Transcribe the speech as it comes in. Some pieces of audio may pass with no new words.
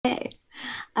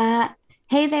Uh,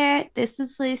 hey there, this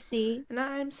is Lucy, And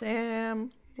I'm Sam.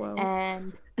 Whoa.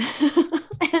 and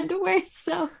and we're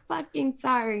so fucking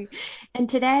sorry. And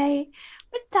today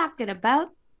we're talking about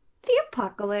the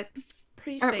apocalypse,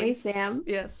 aren't we, Preface. Sam?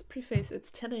 Yes, preface.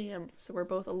 It's 10 a.m., so we're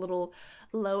both a little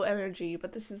low energy,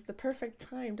 but this is the perfect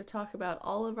time to talk about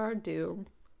all of our doom.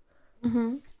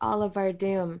 All of our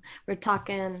doom. We're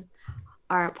talking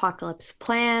our apocalypse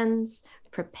plans,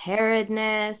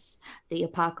 preparedness, the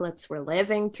apocalypse we're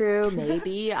living through,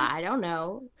 maybe, I don't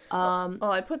know. Well,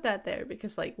 well, I put that there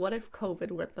because, like, what if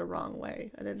COVID went the wrong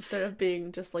way? And instead of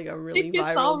being just like a really It's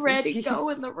viral already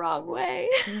going disease, the wrong way.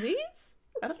 disease?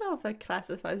 I don't know if that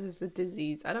classifies as a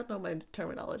disease. I don't know my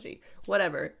terminology.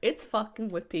 Whatever. It's fucking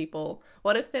with people.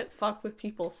 What if it fucked with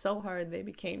people so hard they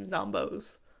became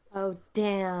zombos? Oh,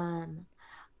 damn.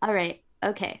 All right.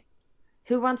 Okay.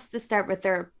 Who wants to start with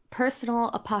their personal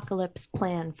apocalypse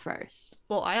plan first?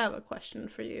 Well, I have a question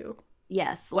for you.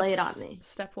 Yes, lay it on What's me.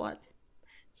 step one?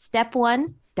 Step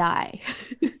one, die.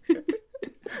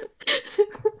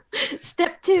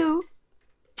 Step two,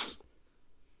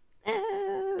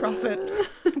 Profit.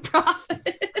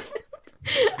 profit.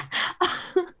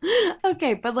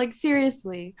 Okay, but like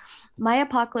seriously, my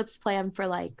apocalypse plan for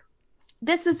like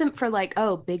this isn't for like,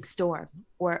 oh, big storm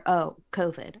or oh,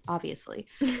 COVID, obviously.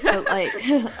 But like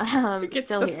Who gets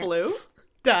still the here. flu?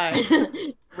 Die.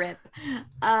 Rip.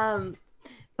 Um,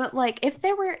 but like if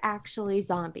there were actually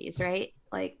zombies, right?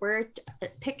 Like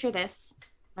picture this.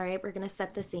 All right, we're gonna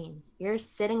set the scene. You're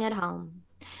sitting at home,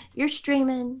 you're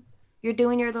streaming, you're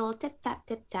doing your little tip tap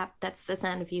tip tap. That's the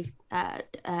sound of you Tip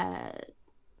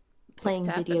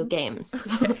playing video tapping. games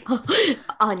Okay.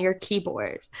 on your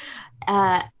keyboard.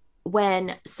 Uh,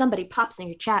 when somebody pops in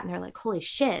your chat and they're like, "Holy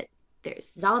shit,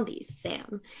 there's zombies,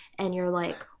 Sam," and you're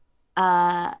like,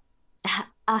 "Uh,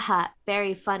 aha,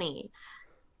 very funny."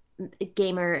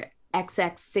 Gamer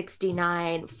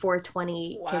XX69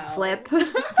 420 Wow. kickflip.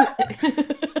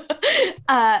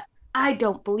 I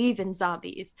don't believe in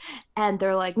zombies. And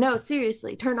they're like, no,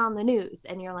 seriously, turn on the news.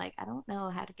 And you're like, I don't know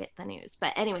how to get the news.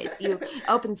 But, anyways, you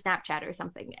open Snapchat or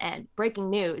something and breaking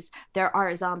news, there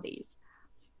are zombies.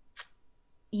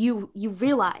 You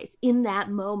realize in that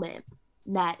moment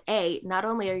that A, not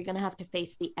only are you going to have to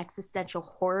face the existential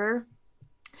horror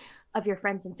of your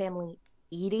friends and family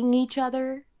eating each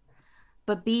other,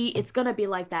 but B, it's gonna be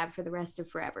like that for the rest of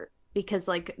forever because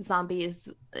like zombies,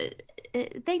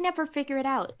 they never figure it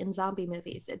out in zombie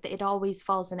movies. It always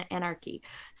falls into anarchy.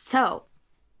 So,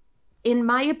 in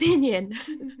my opinion,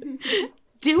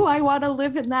 do I want to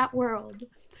live in that world?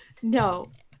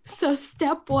 No. So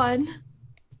step one,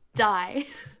 die.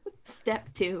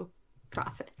 Step two,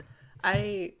 profit.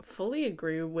 I fully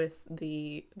agree with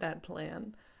the that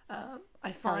plan.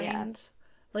 I Hell yeah. find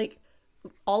like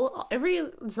all every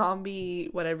zombie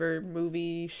whatever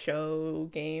movie, show,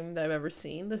 game that I've ever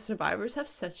seen, the survivors have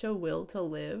such a will to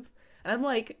live. And I'm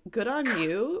like, good on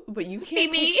you, but Be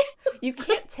me. you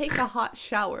can't take a hot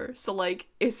shower. So like,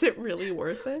 is it really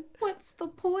worth it? What's the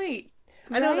point?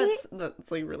 I know Right?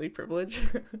 that's like really privileged.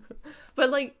 But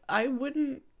like I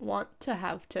wouldn't want to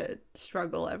have to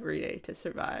struggle every day to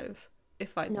survive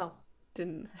if I No.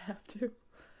 didn't have to.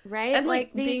 Right? And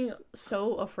Like like these, being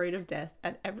so afraid of death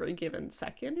at every given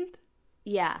second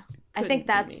yeah. I think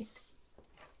couldn't be me.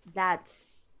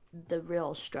 that's the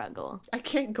real struggle. I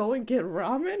can't go and get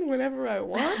ramen whenever I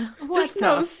want. What There's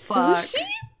no the sushi.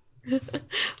 fuck?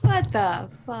 What the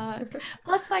fuck?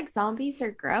 Plus, like, zombies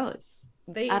are gross.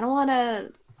 I They don't want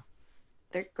to.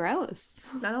 They're gross.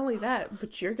 not only that,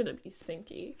 but you're gonna be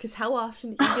stinky. Cause how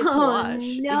often do you get to Oh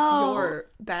wash if no.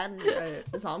 you're batting a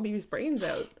zombie's brains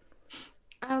out?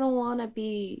 I don't want to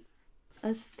be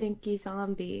a stinky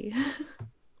zombie.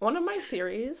 One of my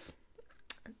theories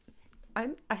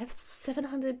I have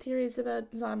 700 theories about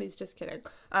zombies. Just kidding.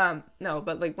 No,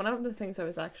 but like one of the things I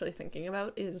was actually thinking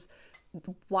about is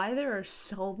why there are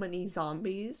so many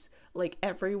zombies like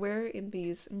everywhere in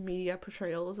these media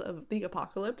portrayals of the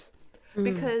apocalypse. Mm,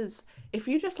 Because if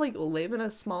you just like live in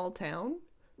a small town,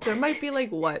 there might be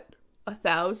like what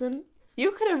 1,000.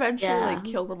 You could eventually yeah. like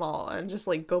kill them all and just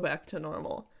like go back to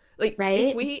normal. Like if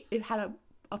Right? we had a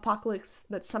apocalypse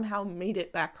that somehow made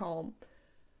it back home,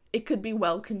 it could be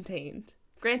well contained.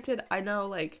 Granted, I know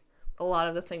like a lot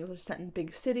of the things are set in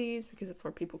big cities because that's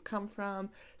where people come from,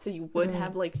 so you would Mm,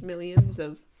 have like millions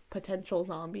of potential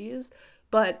zombies,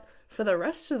 but for the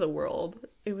rest of the world,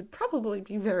 it would probably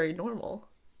be very normal.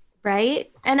 right?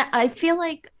 And I feel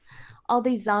like all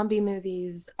these zombie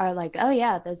movies are like, oh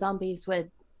yeah, the zombies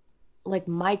would like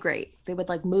migrate. They would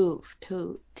like move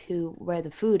to where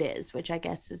the food is, which I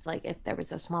guess is like if there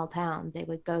was a small town, they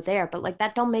would go there. But like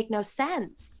that don't make no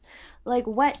sense. Like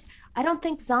what? I don't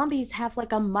think zombies have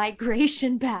like a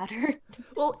migration pattern.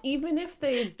 Well, even if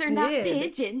they They're not did,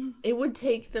 pigeons, it would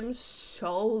take them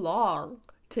so long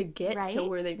to get to right?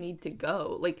 where they need to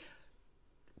go. Like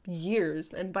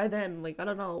years, and by then, like I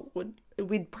don't know,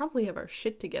 we'd probably have our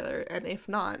shit together, and if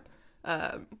not,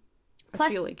 um I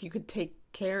feel Plus, like you could take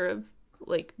care of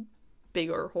like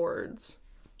bigger hordes.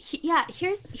 yeah,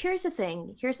 here's the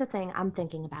thing. Here's the thing I'm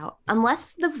thinking about.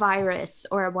 Unless the virus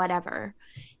or whatever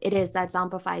it is that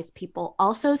zombifies people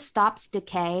also stops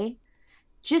decay,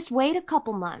 just wait a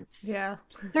couple months. Yeah.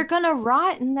 They're gonna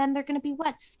rot and then they're gonna be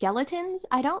what? Skeletons?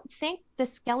 I don't think the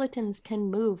skeletons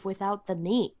can move without the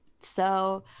meat.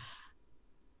 So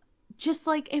just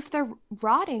like if they're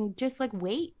rotting, just like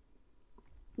wait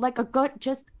like a good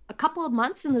just a couple of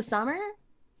months in the summer,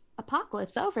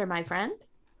 apocalypse over, my friend.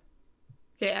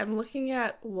 Okay, I'm looking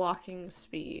at walking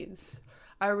speeds.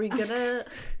 Are we gonna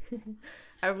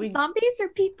are we Zombies or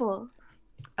people?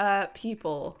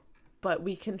 people, but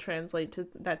we can translate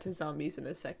that to zombies in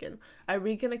a second. Are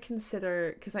we gonna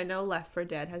consider, because I know Left 4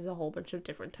 Dead has a whole bunch of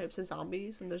different types of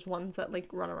zombies and there's ones that like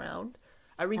run around.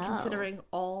 Are we Oh. considering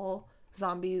all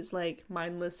zombies like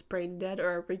mindless brain dead, or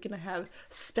are we gonna have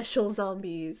special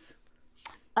zombies?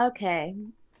 Okay.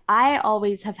 I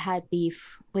always have had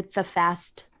beef with the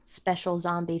fast special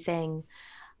zombie thing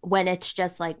when it's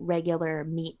just like regular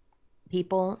meat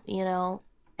people,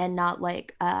 and not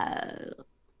like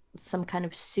some kind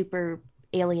of super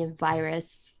alien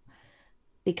virus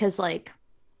because like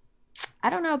I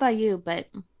don't know about you, but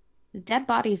dead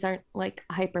bodies aren't like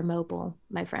hypermobile,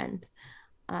 my friend.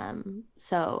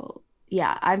 So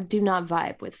yeah, I do not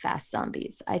vibe with fast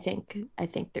zombies. I think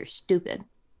they're stupid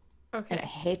and I Okay,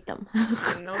 hate them.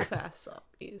 so no fast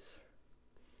zombies.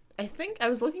 I think I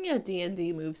was looking at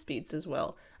D&D move speeds as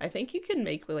well. I think you can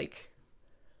make like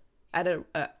at a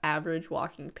average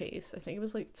walking pace. I think it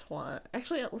was like 20.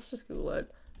 Actually, let's just Google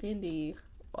it. D&D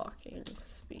walking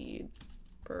speed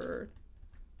per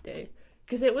day,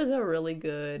 because it was a really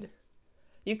good.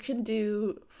 You can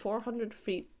do 400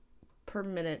 feet per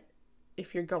minute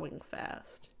if you're going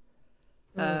fast.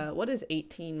 Mm. What is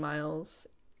 18 miles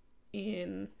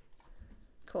in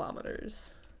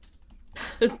kilometers?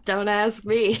 Don't ask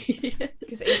me.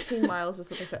 Because 18 miles is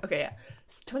what they said. Okay, yeah.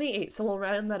 It's 28, so we'll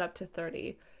round that up to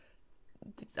 30.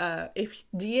 If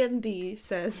D&D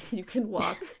says you can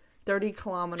walk 30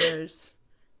 kilometers,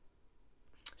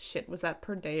 shit, was that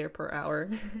per day or per hour?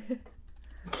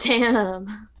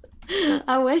 Damn.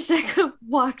 I wish I could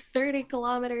walk 30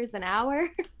 kilometers an hour.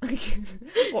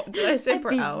 What did I say, I'd per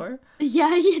be, hour?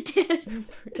 yeah, you did.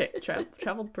 Okay,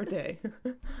 traveled per day.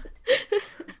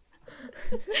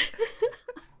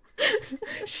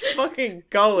 She's fucking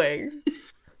going.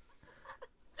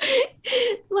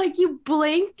 Like you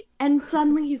blink and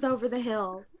suddenly he's over the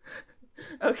hill.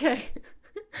 Okay,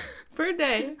 per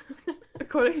day,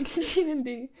 according to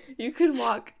D&D, you can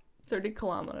walk 30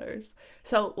 kilometers.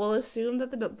 So we'll assume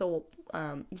that the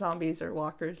zombies or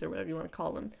walkers or whatever you want to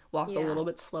call them walk a Yeah. little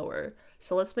bit slower.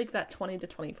 So let's make that 20 to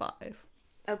 25.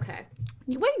 Okay.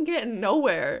 You ain't getting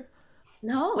nowhere.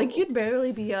 Like, No. you'd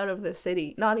barely be out of the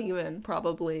city. Not even,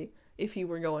 probably, if you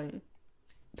were going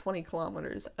 20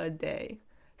 kilometers a day.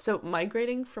 So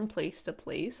migrating from place to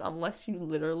place, unless you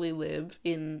literally live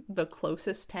in the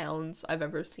closest towns I've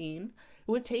ever seen,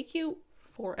 it would take you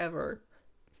forever.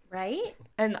 Right?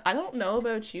 And I don't know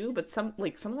about you, but some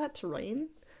of that terrain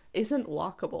isn't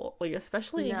walkable. Like,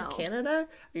 especially in No. Canada,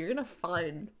 you're gonna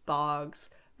find bogs,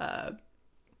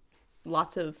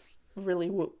 lots of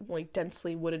really like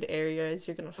densely wooded areas.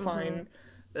 You're gonna Mm-hmm. find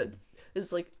that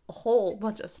is like a whole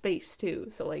bunch of space too.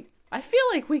 So like, I feel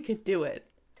like we could do it.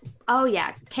 Oh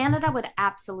yeah, Canada would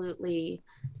absolutely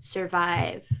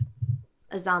survive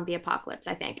a zombie apocalypse,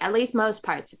 I think. At least most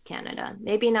parts of Canada.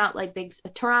 Maybe not like big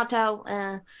Toronto,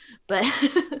 but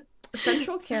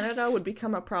Central Canada would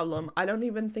become a problem. I don't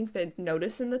even think they'd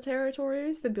notice in the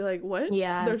territories. They'd be like, "What?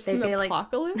 yeah, There's they'd an be like,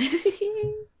 apocalypse?"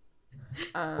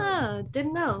 Um, oh,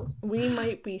 didn't know. we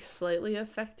might be slightly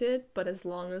affected, but as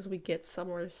long as we get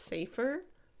somewhere safer.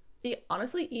 Yeah,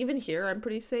 honestly, even here, I'm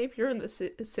pretty safe. You're in the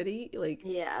city, like,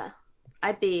 Yeah,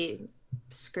 I'd be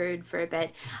screwed for a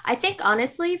bit. I think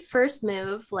honestly, first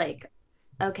move, like,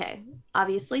 okay,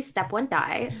 obviously step one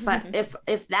die, but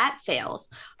if that fails,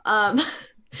 um,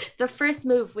 the first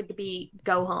move would be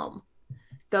go home,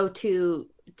 go to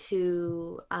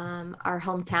our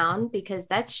hometown because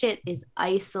that shit is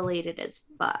isolated as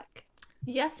fuck.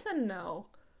 yes and no.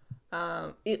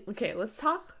 Okay, let's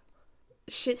talk.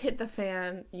 Shit hit the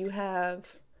fan. You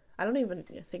have I don't even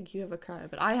think you have a car,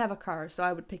 but I have a car, so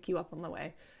I would pick you up on the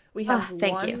way. We Oh, have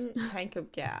thank you. one tank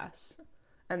of gas,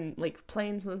 and like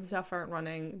planes and stuff aren't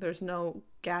running. There's no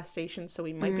gas station, so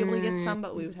we might be able to get Mm, some,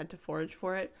 but we would have to forage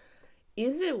for it.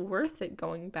 Is it worth it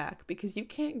going back? Because you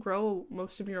can't grow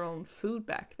most of your own food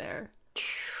back there.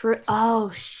 true.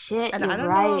 Oh shit, And you're I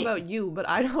don't know right. about you, but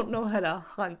I don't know how to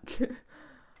hunt.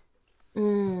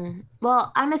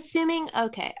 Well, I'm assuming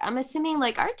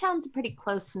like our town's a pretty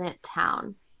close-knit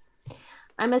town.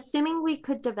 I'm assuming we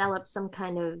could develop some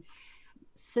kind of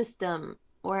system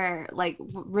where like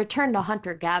return to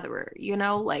hunter-gatherer,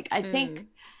 like Mm,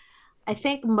 I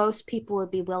think most people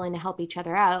would be willing to help each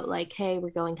other out. Like, hey, we're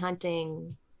going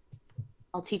hunting.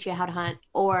 I'll teach you how to hunt,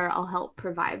 or I'll help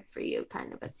provide for you,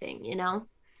 kind of a thing.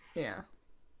 yeah.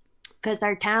 Because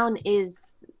our town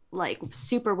is like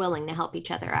super willing to help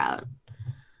each other out.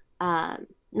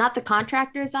 Not the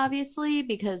contractors, obviously,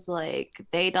 because like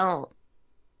they don't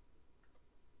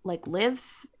like live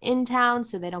in town,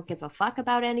 so they don't give a fuck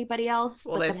about anybody else.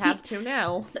 Well, But they'd have to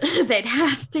now. they'd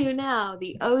have to now,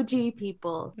 the OG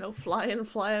people, No fly in,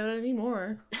 fly out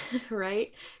anymore.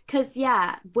 right? Because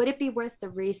yeah, would it be worth the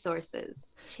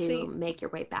resources to See, make your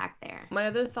way back there? my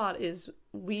other thought is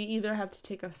we either have to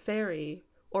take a ferry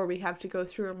or we have to go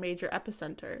through a major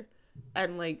epicenter.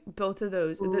 And like both of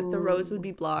those, the roads would Ooh,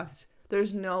 be blocked.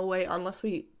 There's no way unless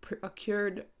we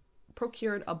procured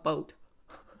a boat.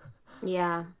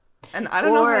 yeah. And I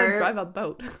don't know how to Or drive a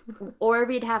boat. or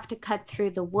we'd have to cut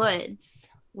through the woods,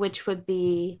 which would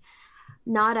be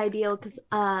not ideal because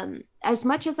as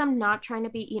much as I'm not trying to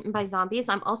be eaten by zombies,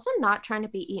 I'm also not trying to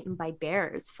be eaten by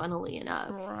bears, funnily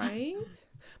enough. Right?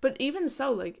 But even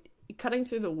so, like cutting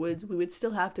through the woods, we would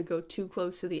still have to go too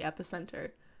close to the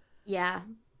epicenter. Yeah.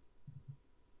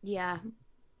 Yeah.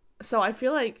 So I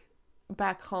feel like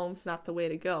back home's not the way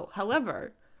to go.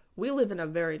 However, we live in a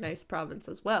very nice province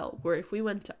as well, where if we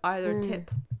went to either Mm,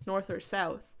 tip, north or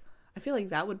south, I feel like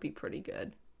that would be pretty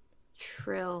good.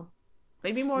 true.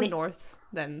 Maybe more Ma- north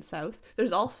than south.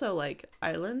 There's also like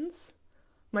islands.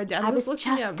 My dad I was was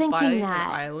looking just at thinking buying an that.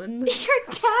 island. Your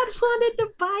dad wanted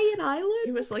to buy an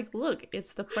He island? was like, "Look,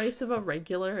 it's the price of a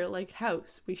regular like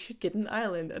house. We should get an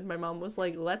island." And my mom was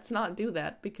like, "Let's not do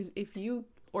that because if you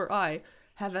or I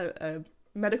have a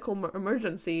medical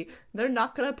emergency, they're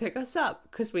not gonna pick us up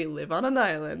because we live on an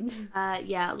island."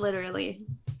 Yeah, literally.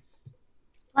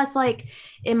 Plus, like,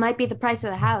 it might be the price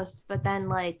of the house, but then,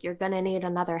 like, you're gonna need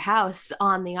another house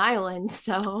on the island.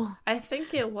 So, I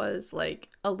think it was like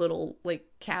a little like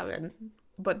cabin,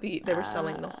 but they were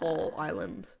selling the whole uh,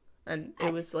 island, and it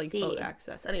I was like boat see.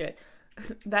 access. Anyway,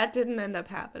 that didn't end up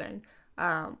happening.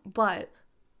 But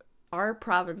our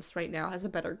province right now has a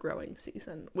better growing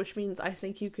season, which means I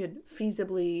think you could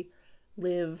feasibly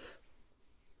live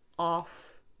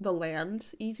off the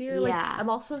land easier. Like Yeah, I'm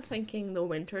also thinking the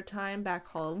winter time back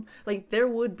home, like there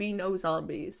would be no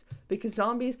zombies because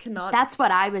zombies cannot that's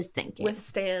what I was thinking.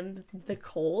 withstand the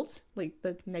cold, like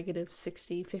the negative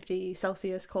 60, 50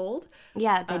 Celsius cold.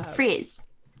 Yeah, they'd Uh, freeze.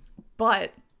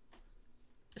 but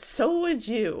so would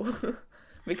you.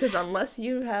 Because unless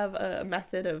you have a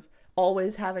method of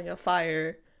always having a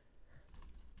fire.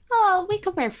 Oh, we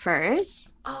could wear furs.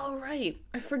 Oh, right.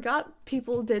 I forgot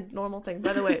people did normal things.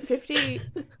 By the way, 50,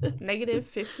 negative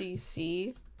 50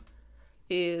 C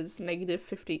is negative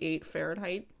 58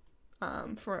 Fahrenheit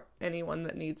for anyone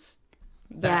that needs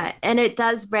Yeah, that. and it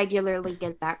does regularly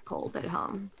get that cold at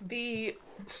home. The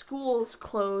schools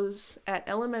close at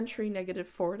elementary negative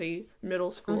 40,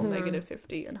 middle school Hmm. negative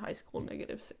 50, and high school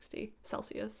negative 60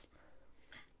 Celsius,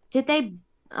 Did they?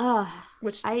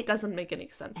 which I doesn't make any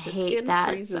sense. The hate skin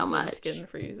that so freezes when much. skin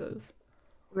freezes.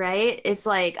 Right? It's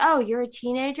like, oh, you're a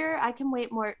teenager. I can wait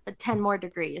 10 more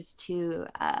degrees to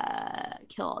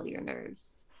kill all your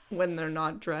nerves. When they're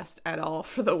not dressed at all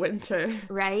for the winter.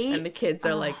 And Right? the kids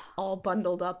are Oh, like all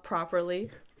bundled up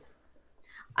properly.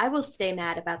 I will stay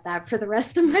mad about that for the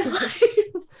rest of my life.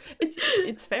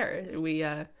 It's fair.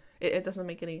 It doesn't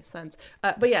make any sense.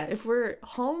 But yeah, if we're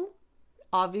home,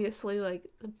 obviously like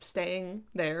staying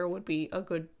there would be a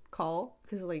good call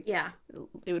because like Yeah.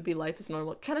 it would be life as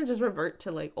normal. Kind of just revert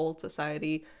to like old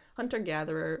society, hunter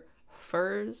gatherer,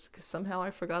 furs because somehow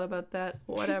I forgot about that.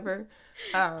 Whatever.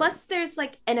 Um, Plus, there's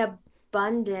like an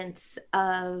abundance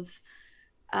of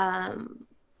um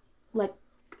like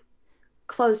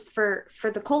clothes for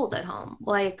the cold at home.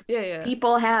 Like yeah, yeah.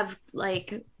 people have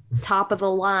like top of the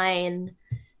line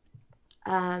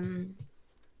um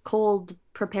cold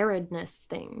preparedness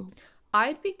things.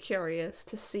 I'd be curious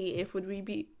to see if we'd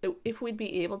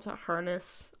be able to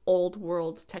harness old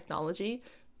world technology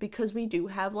because we do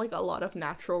have like a lot of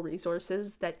natural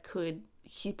resources that could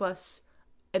keep us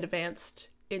advanced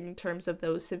in terms of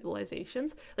those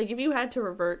civilizations. Like, if you had to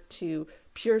revert to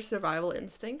pure survival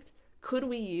instinct, could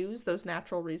we use those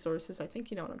natural resources, I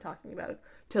think you know what I'm talking about,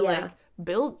 to Yeah. like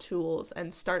build tools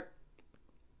and start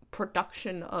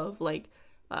production of like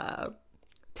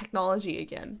technology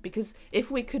again? Because if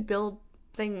we could build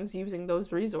things using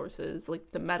those resources,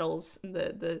 like the metals and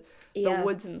the Yeah.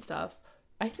 woods and stuff,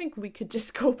 I think we could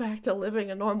just go back to living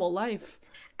a normal life.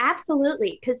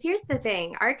 Absolutely. Because here's the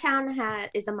thing, our town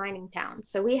is a mining town.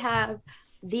 So we have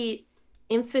the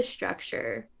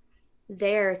infrastructure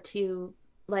there to,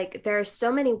 like, there are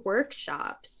so many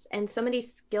workshops and so many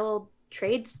skilled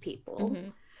tradespeople Mm-hmm.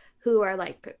 who are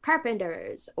like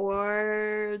carpenters,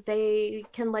 or they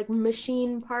can like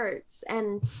machine parts.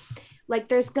 And like,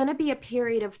 there's going to be a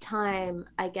period of time,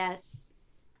 I guess.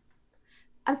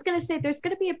 I was going to say there's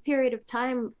going to be a period of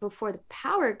time before the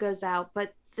power goes out,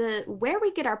 but the where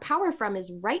we get our power from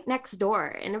is right next door.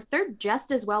 And if they're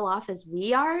just as well off as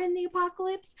we are in the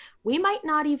apocalypse, we might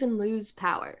not even lose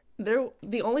power.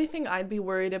 The only thing I'd be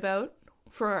worried about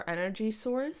for our energy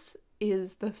source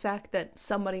is the fact that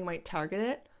somebody might target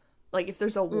it. Like, if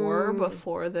there's a war Mm,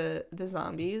 before the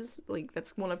zombies, like,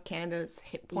 that's one of Canada's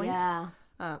hit points,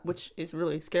 yeah. which is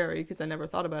really scary because I never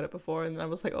thought about it before, and I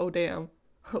was like, oh damn,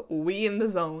 we in the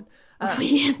zone.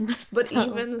 We in the But zone.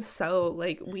 even so,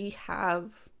 like, we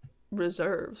have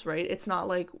reserves, right? It's not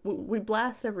like we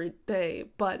blast every day,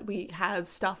 but we have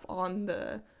stuff on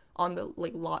the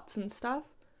like lots and stuff.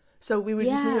 So we would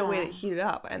just need a way Yeah. to heat it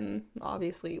up, and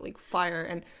obviously like fire,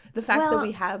 and the fact that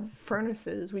we Well, have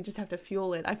furnaces, we just have to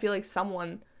fuel it. I feel like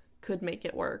someone could make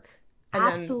it work. And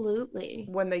then absolutely.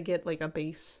 when they get like a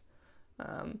base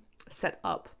set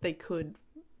up, they could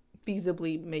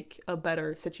feasibly make a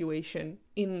better situation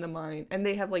in the mine, and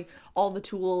they have like all the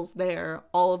tools there,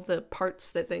 all of the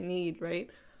parts that they need, right?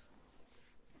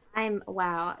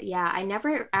 Wow. Yeah, I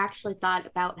never actually thought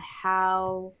about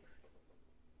how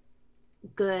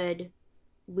good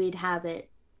we'd have it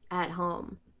at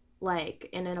home, like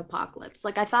in an apocalypse.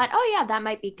 Like, I thought, oh yeah, that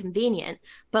might be convenient,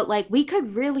 but like we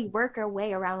could really work our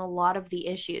way around a lot of the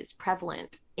issues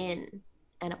prevalent in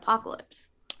an apocalypse.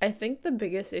 I think the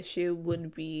biggest issue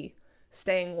would be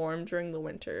staying warm during the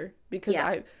winter, because Yeah,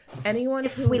 I anyone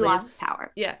if who we lost lives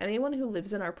power. yeah, anyone who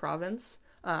lives in our province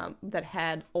that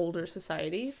had older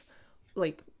societies,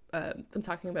 like I'm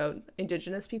talking about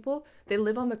indigenous people, they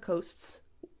live on the coasts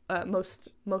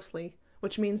mostly,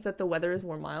 which means that the weather is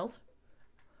more mild.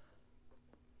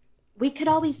 We could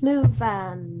always move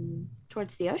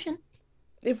towards the ocean.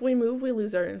 If we move, we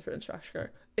lose our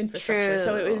infrastructure.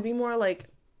 So it would True. be more like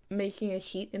making a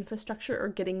heat infrastructure, or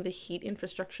getting the heat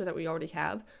infrastructure that we already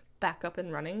have back up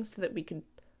and running so that we can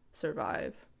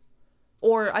survive.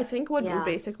 Or I think what would Yeah.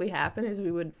 basically happen is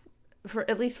we would, for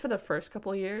at least for the first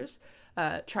couple of years,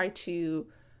 try to,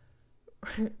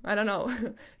 I don't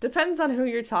know, depends on who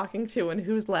you're talking to and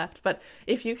who's left. But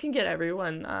if you can get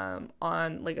everyone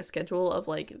on like a schedule of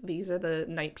like, these are the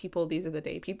night people, these are the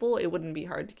day people, it wouldn't be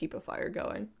hard to keep a fire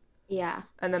going. Yeah.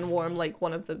 And then warm like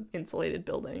one of the insulated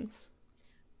buildings.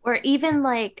 Or even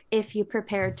like if you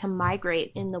prepare to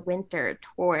migrate in the winter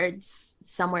towards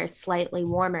somewhere slightly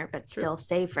warmer but True. still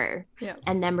safer, Yeah.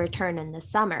 and then return in the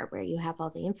summer where you have all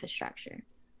the infrastructure.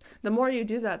 The more you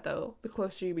do that, though, the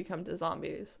closer you become to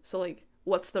zombies. So, like,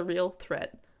 what's the real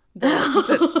threat?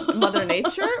 The Mother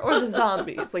Nature or the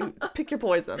zombies? Like, pick your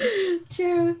poison.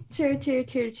 True, true, true,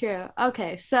 true, true.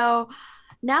 Okay, so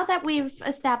now that we've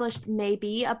established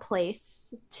maybe a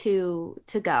place to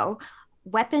go,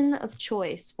 weapon of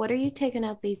choice. What are you taking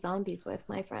out these zombies with,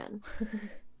 my friend?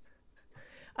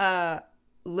 Uh,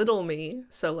 Little me,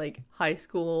 so like high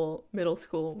school, middle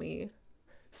school me,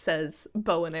 says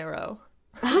bow and arrow.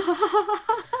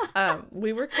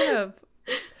 We were kind of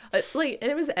like,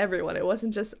 and it was everyone. It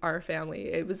wasn't just our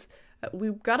family. It was we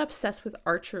got obsessed with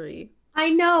archery. I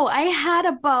know, I had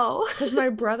a bow. Because my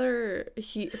brother,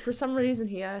 he for some reason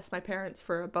he asked my parents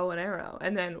for a bow and arrow,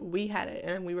 and then we had it,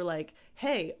 and we were like,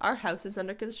 "Hey, our house is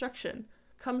under construction.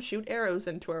 Come shoot arrows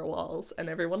into our walls," and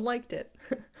everyone liked it.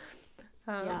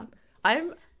 Yeah.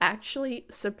 I'm actually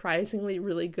surprisingly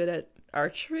really good at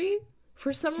archery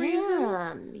for some reason.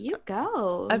 Damn, you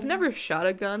go. I've never shot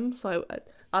a gun, so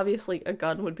obviously a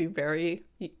gun would be very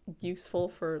useful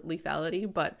for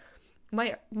lethality, but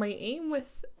my aim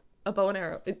with a bow and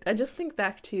arrow, I just think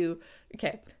back to,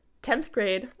 okay, 10th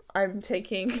grade, I'm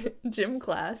taking gym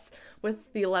class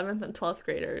with the 11th and 12th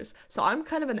graders. So I'm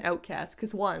kind of an outcast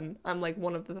because one, I'm like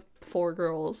one of the four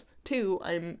girls. Two,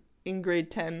 I'm in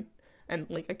grade 10 and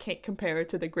like I can't compare it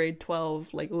to the grade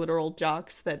 12 like literal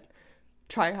jocks that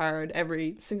try hard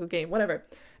every single game, whatever.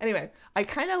 Anyway, I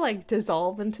kind of like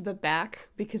dissolve into the back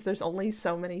because there's only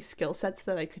so many skill sets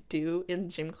that I could do in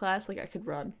gym class. Like I could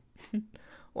run.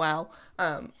 Wow.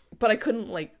 But I couldn't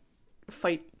like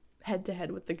fight head to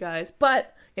head with the guys.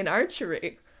 But in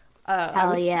archery,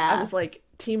 Hell yeah. I was like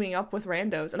teaming up with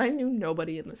randos and I knew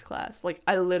nobody in this class. Like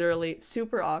I literally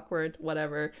super awkward,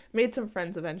 whatever. Made some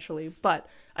friends eventually, but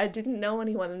I didn't know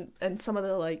anyone, and some of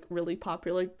the like really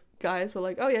popular guys were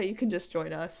like, "Oh yeah, you can just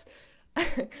join us."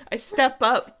 I step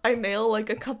up, I nail like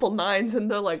a couple nines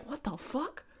and they're like, "What the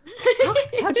fuck?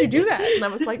 How'd you do that?" And I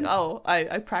was like, "Oh,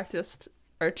 I practiced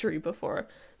archery before."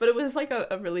 But it was like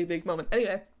a really big moment.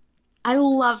 Anyway, I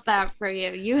love that for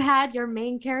you. You had your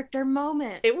main character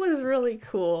moment. it was really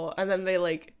cool. And then they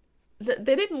like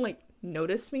they didn't like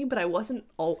notice me, but I wasn't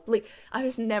all like I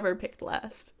was never picked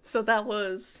last. So that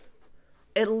was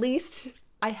at least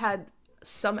I had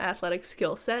some athletic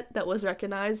skill set that was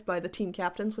recognized by the team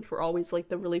captains, which were always like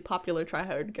the really popular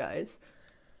tryhard guys.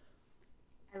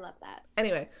 I love that.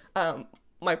 Anyway,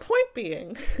 my point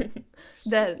being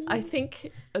that I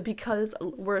think because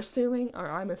we're assuming, or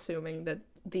I'm assuming, that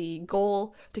the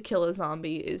goal to kill a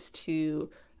zombie is to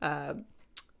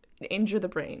injure the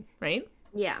brain, right?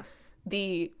 Yeah.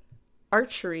 The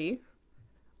archery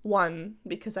one,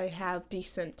 because I have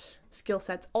decent skill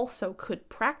sets, also could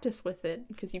practice with it,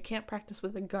 because you can't practice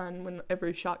with a gun when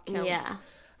every shot counts.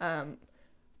 Yeah.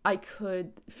 I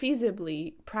could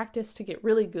feasibly practice to get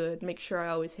really good, make sure I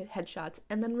always hit headshots,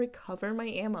 and then recover my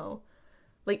ammo.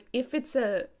 Like, if it's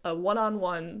a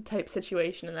one-on-one type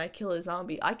situation and I kill a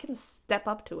zombie, I can step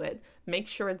up to it, make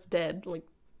sure it's dead, like,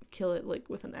 kill it, like,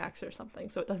 with an axe or something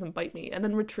so it doesn't bite me, and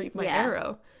then retrieve my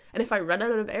arrow. And if I run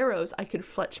out of arrows, I could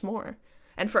fletch more.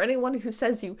 And for anyone who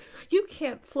says you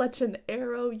can't fletch an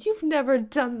arrow, you've never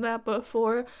done that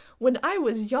before. When I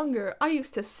was younger, I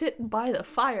used to sit by the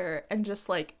fire and just,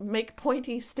 like, make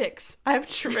pointy sticks. I've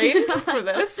trained for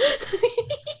this.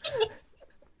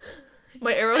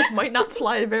 My arrows might not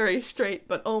fly very straight,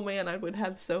 but oh man, I would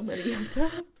have so many of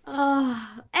them.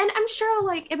 And I'm sure,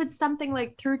 like, if it's something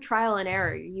like through trial and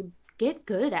error, you get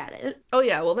good at it. Oh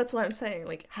yeah, well that's what I'm saying.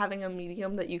 Like, having a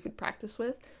medium that you could practice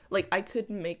with. Like, I could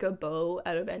make a bow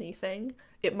out of anything.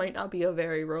 It might not be a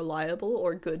very reliable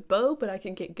or good bow, but I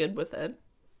can get good with it.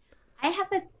 I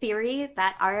have a theory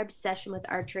that our obsession with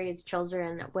archery as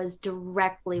children was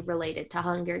directly related to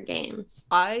Hunger Games.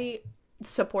 I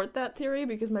support that theory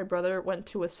because my brother went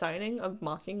to a signing of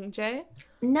Mockingjay.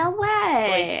 No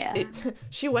way.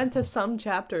 She went to some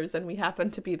chapters and we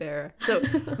happened to be there. So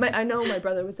I know my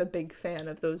brother was a big fan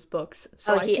of those books.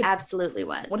 So he absolutely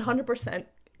was. 100%,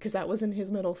 because that was in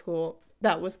his middle school.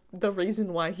 That was the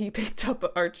reason why he picked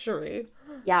up archery.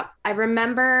 Yeah, I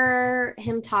remember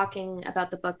him talking about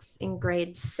the books in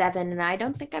grade 7, and I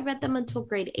don't think I read them until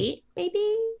grade 8,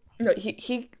 maybe? No,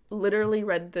 he literally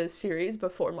read the series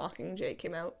before Mockingjay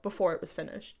came out, before it was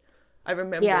finished. I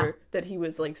remember that he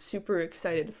was, like, super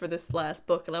excited for this last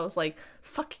book, and I was like,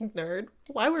 fucking nerd,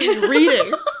 why were you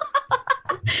reading?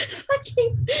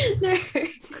 Fucking nerd.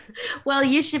 Well,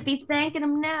 you should be thanking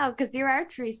him now, because your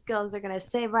archery skills are going to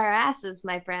save our asses,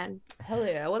 my friend. Hell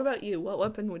yeah. What about you? What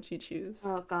weapon would you choose?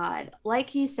 Oh, God.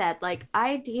 Like you said, like,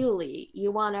 ideally,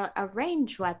 you want a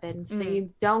ranged weapon, so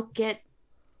you don't get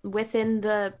within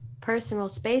the personal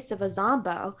space of a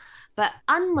zombo. But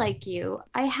unlike you,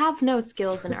 I have no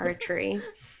skills in archery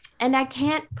and I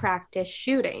can't practice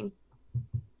shooting.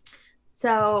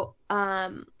 So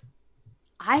I'm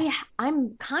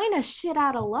kind of shit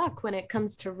out of luck when it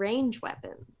comes to range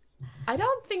weapons. I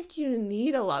don't think you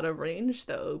need a lot of range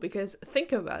though, because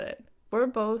think about it. We're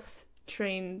both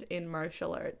trained in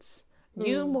martial arts.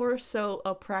 You more so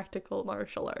a practical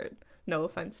martial art. No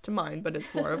offense to mine, but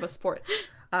it's more of a sport.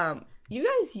 You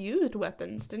guys used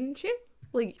weapons, didn't you?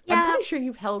 Like, yeah. I'm pretty sure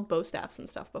you've held bow staffs and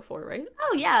stuff before, right?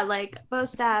 Oh yeah, like bow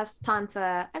staffs,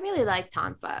 tonfa. I really like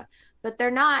tonfa, but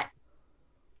they're not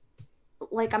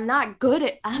like I'm not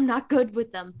good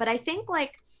with them. But I think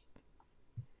like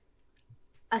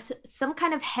some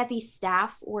kind of heavy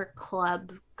staff or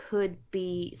club could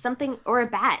be something, or a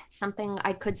bat, something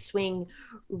I could swing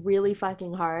really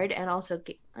fucking hard and also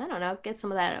get, I don't know, get some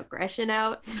of that aggression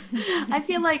out. I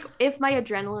feel like if my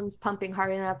adrenaline's pumping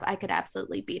hard enough, I could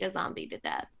absolutely beat a zombie to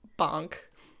death. Bonk.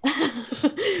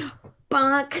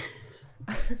 Bonk.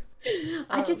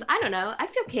 I don't know. I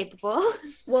feel capable.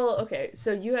 Well, okay,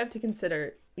 so you have to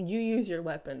consider, you use your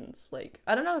weapons, like,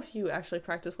 I don't know if you actually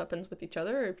practice weapons with each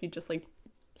other or if you just, like,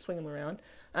 swing them around.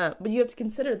 But you have to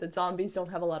consider that zombies don't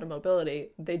have a lot of mobility.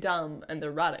 They dumb and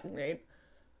they're rotting, right?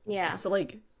 Yeah. So,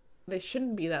 like, they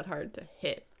shouldn't be that hard to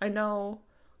hit. I know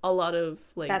a lot of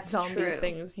like That's zombie true.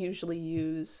 things usually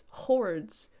use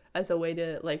hordes as a way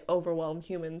to like overwhelm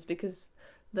humans because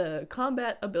the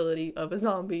combat ability of a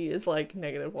zombie is like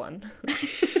 -1.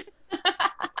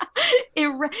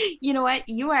 You know what?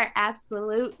 You are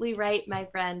absolutely right, my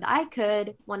friend. I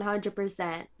could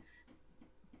 100%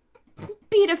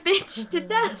 beat a bitch to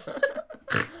death.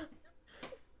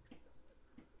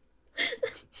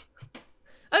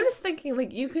 I'm just thinking,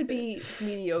 like, you could be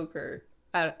mediocre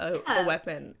at a Yeah.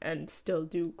 weapon and still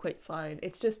do quite fine.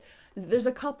 It's just, there's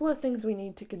a couple of things we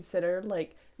need to consider,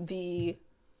 like the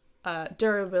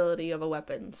durability of a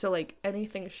weapon. So, like,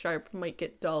 anything sharp might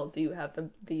get dull. Do you have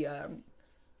the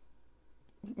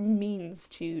means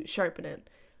to sharpen it?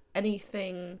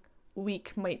 Anything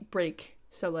weak might break.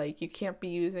 So, like, you can't be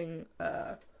using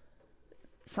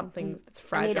something that's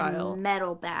I need a fragile.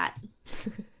 metal bat.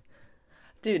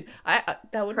 Dude, I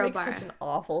that would make Crowbar. such an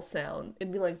awful sound.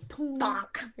 It'd be like,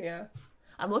 Donk. yeah.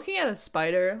 I'm looking at a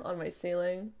spider on my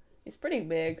ceiling. He's pretty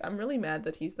big. I'm really mad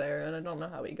that he's there, and I don't know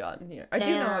how he got in here. I do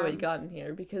know how he Damn. got in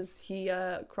here because he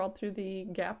crawled through the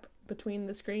gap between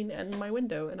the screen and my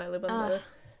window, and I live on Ugh,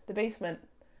 the basement.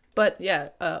 But yeah,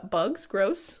 bugs,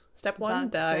 gross. Step one,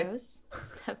 bugs, die. gross.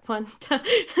 Step one.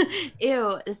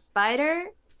 Ew, a spider?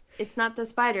 It's not the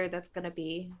spider that's gonna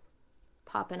be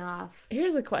popping off.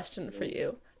 Here's a question for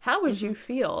you. How would Mhm. you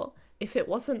feel if it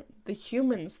wasn't the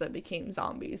humans that became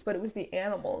zombies, but it was the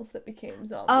animals that became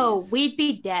Oh, zombies? we'd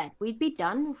be dead. We'd be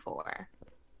done for.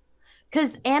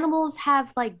 Because animals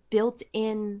have like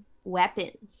built-in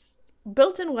weapons.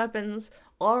 Built-in weapons,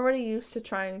 already used to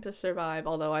trying to survive,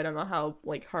 although I don't know how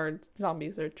like hard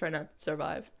zombies are trying to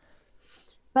survive.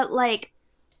 But like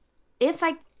if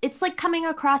I it's like coming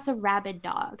across a rabid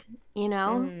dog, you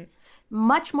know? Mm.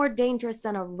 Much more dangerous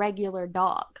than a regular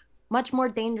dog. Much more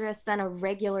dangerous than a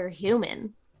regular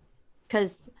human.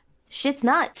 Because shit's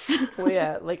nuts. Well,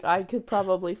 yeah, like I could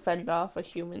probably fend off a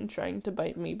human trying to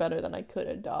bite me better than I could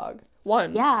a dog.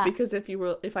 One, Yeah. because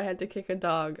if I had to kick a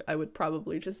dog, I would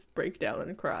probably just break down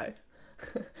and cry.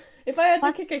 If I had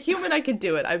to kick Plus, a human, I could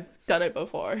do it. I've done it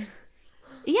before.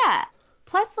 yeah.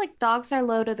 Plus, like, dogs are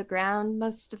low to the ground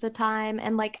most of the time.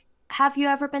 And, like, have you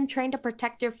ever been trained to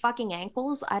protect your fucking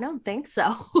ankles? I don't think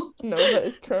so. Nova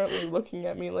is currently looking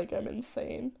at me like I'm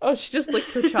insane. Oh, she just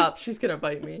licked her chops. She's gonna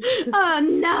bite me. Oh,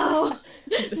 no.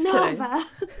 I'm just kidding. Nova.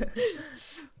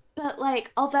 But,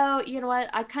 like, although, you know what?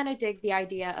 I kind of dig the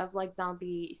idea of, like,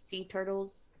 zombie sea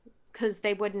turtles because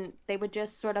they would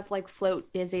just sort of, like,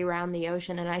 float dizzy around the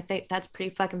ocean. And I think that's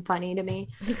pretty fucking funny to me.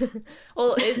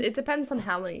 Well, it depends on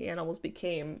how many animals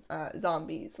became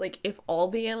zombies. Like, if all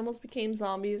the animals became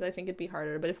zombies, I think it'd be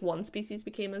harder. But if one species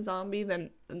became a zombie, then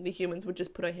the humans would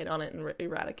just put a hit on it and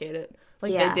eradicate it.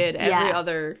 Like they Yeah. did every Yeah.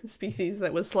 other species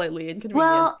that was slightly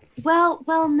inconvenient.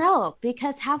 Well, no,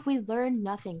 because have we learned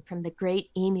nothing from the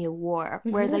Great Emu War,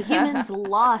 where the humans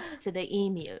lost to the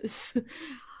emus?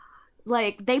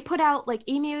 Like they put out like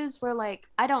emus were like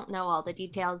I don't know all the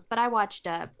details, but I watched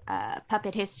a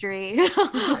puppet history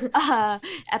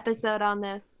episode on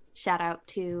this. Shout out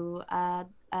to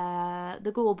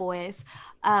the Ghoul Boys,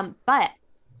 but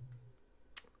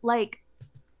like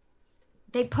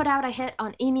they put out a hit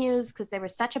on emus because they were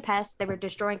such a pest. They were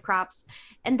destroying crops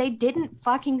and they didn't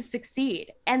fucking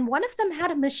succeed. And one of them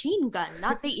had a machine gun,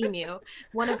 not the emu,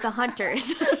 one of the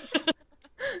hunters.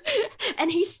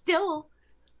 And he still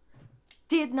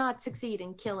did not succeed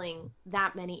in killing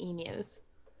that many emus.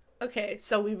 Okay,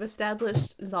 so we've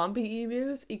established zombie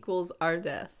emus equals our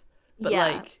death. But Yeah.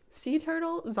 like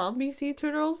zombie sea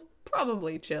turtles,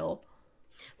 probably chill.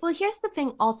 Well, here's the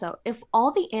thing also. If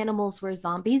all the animals were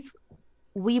zombies,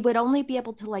 we would only be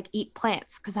able to like eat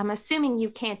plants because I'm assuming you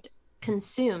can't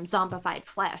consume zombified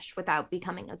flesh without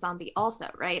becoming a zombie also,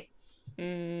 right?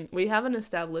 We haven't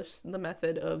established the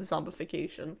method of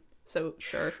zombification, so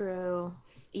sure. True.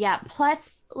 Yeah,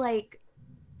 plus like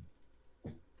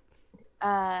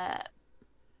uh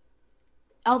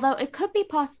although it could be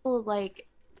possible like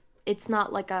it's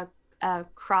not like a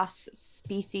cross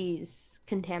species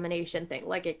contamination thing,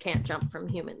 like it can't jump from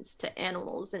humans to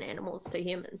animals and animals to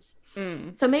humans.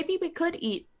 Mm. So maybe we could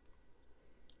eat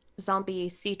zombie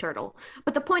sea turtle.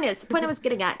 But the point I was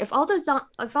getting at, if all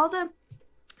the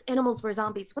animals were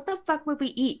zombies, what the fuck would we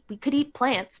eat? We could eat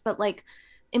plants, but like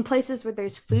in places where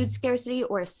there's food scarcity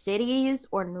or cities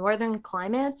or northern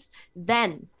climates,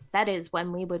 then that is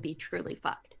when we would be truly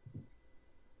fucked.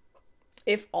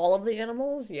 If all of the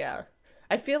animals, yeah.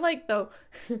 I feel like though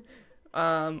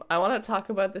I want to talk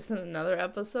about this in another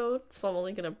episode, so I'm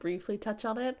only going to briefly touch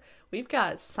on it. We've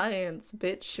got science,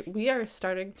 bitch. We are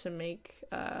starting to make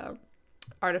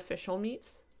artificial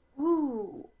meats.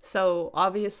 Ooh. So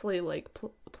obviously, like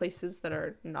places that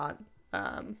are not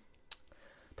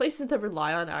places that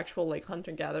rely on actual like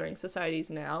hunter-gathering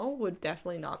societies now would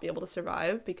definitely not be able to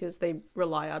survive because they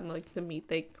rely on like the meat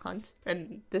they hunt,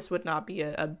 and this would not be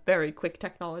a very quick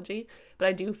technology. But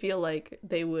I do feel like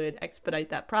they would expedite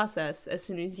that process as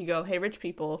soon as you go, hey, rich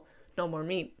people, no more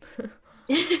meat.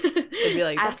 They'd be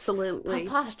like, that's Absolutely.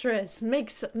 preposterous,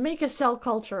 make a cell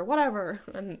culture, whatever.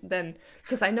 And then,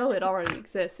 because I know it already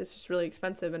exists, it's just really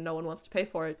expensive and no one wants to pay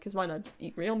for it, because why not just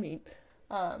eat real meat?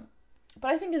 But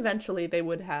I think eventually they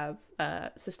would have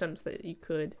systems that you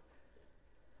could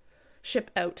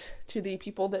ship out to the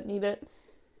people that need it.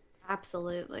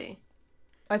 Absolutely.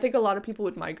 I think a lot of people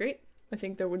would migrate. I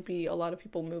think there would be a lot of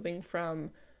people moving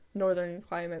from northern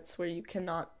climates where you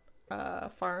cannot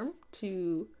farm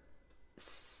to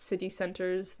city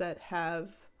centers that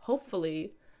have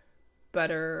hopefully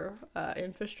better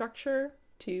infrastructure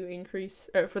to increase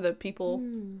for the people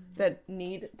that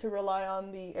need to rely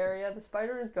on the area. The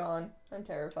spider is gone. I'm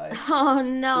terrified. Oh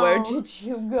no. Where did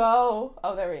you go?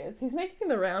 Oh, there he is. He's making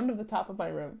the round of the top of my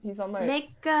room. He's on my...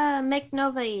 Make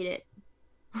Nova eat it.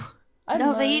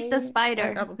 Nova eat the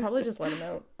spider. I'll probably just let him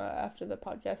out after the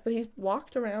podcast. But he's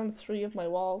walked around 3 of my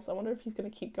walls. I wonder if he's going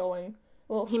to keep going.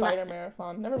 A little spider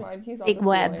marathon. Never mind. He's on big the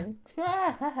web. ceiling.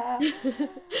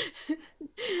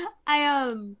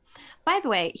 By the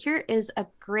way, here is a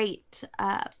great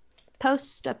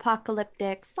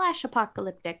post-apocalyptic /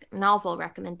 apocalyptic novel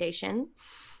recommendation.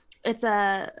 It's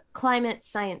a climate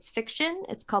science fiction.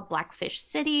 It's called Blackfish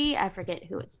City. I forget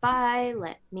who it's by.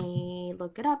 Let me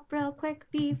look it up real quick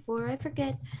before I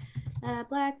forget.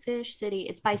 Blackfish City.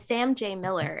 It's by Sam J.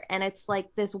 Miller, and it's like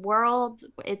this world.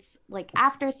 It's like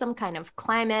after some kind of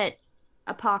climate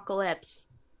apocalypse,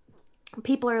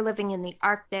 people are living in the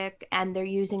Arctic, and they're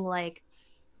using like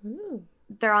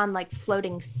they're on like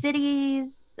floating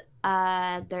cities.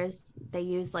 They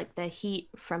use like the heat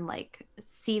from like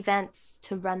sea vents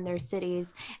to run their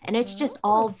cities, and it's just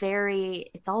all very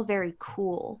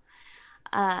cool.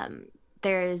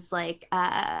 There's like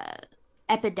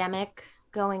epidemic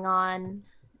going on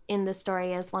in the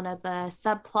story as one of the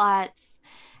subplots,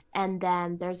 and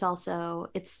then there's also,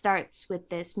 it starts with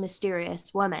this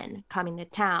mysterious woman coming to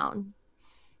town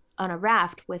on a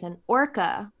raft with an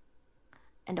orca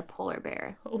and a polar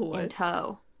bear in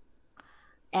tow,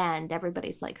 and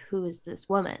everybody's like, who is this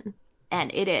woman?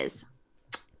 And it is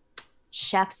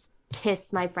chef's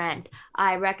kiss, my friend.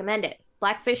 I recommend it.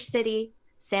 Blackfish City,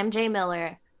 Sam J.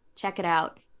 Miller. Check it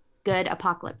out. Good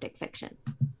apocalyptic fiction.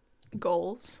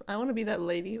 Goals. I want to be that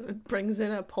lady that brings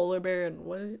in a polar bear and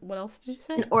what else did you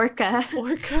say? An orca.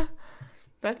 Orca?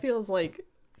 That feels like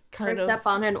kind Turns of... up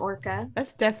on an orca.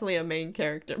 That's definitely a main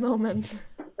character moment.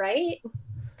 Right?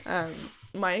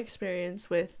 My experience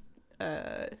with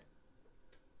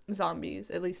zombies,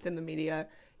 at least in the media,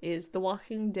 is The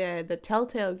Walking Dead, the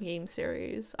Telltale game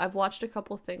series. I've watched a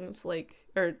couple things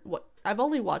I've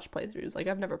only watched playthroughs, like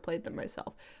I've never played them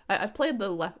myself. I've played the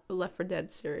Left 4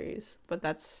 Dead series, but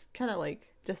that's kind of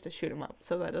like just to shoot 'em up,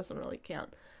 so that doesn't really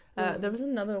count. There was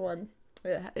another one.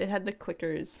 It had the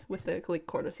clickers with the like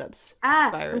cordyceps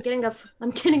virus. I'm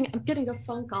getting a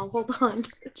phone call. Hold on.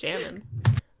 Jamming.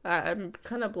 I'm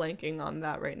kind of blanking on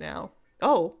that right now.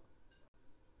 Oh.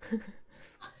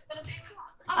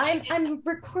 I'm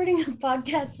recording a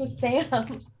podcast with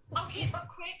Sam. Okay, but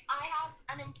quick, I have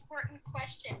an important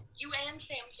question. You and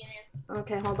Sam can answer.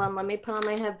 Okay, hold on. Let me put on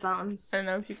my headphones. I don't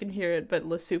know if you can hear it, but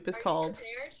La Soup is called. Are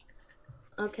you prepared?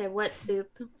 Okay, what soup?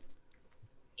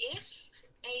 If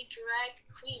a drag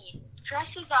queen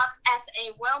dresses up as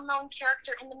a well-known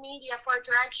character in the media for a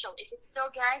drag show, is it still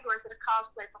drag or is it a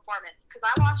cosplay performance? Because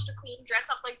I watched a queen dress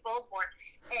up like Voldemort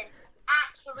and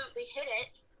absolutely hit it,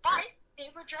 but they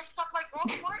were dressed up like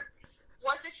Voldemort.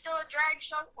 Was it still a drag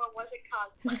show or was it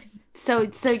cosplay? So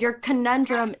your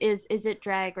conundrum is it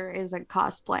drag or is it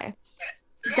cosplay?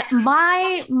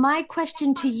 My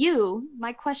question to you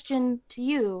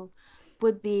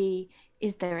would be,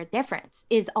 is there a difference?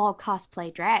 Is all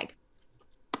cosplay drag?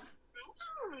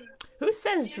 Who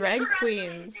says drag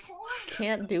queens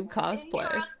can't do cosplay?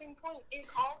 Interesting point. Is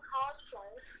all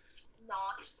cosplay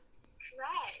not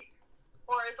drag?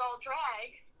 Or is all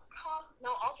drag no,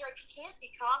 all drag can't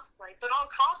be cosplay, but all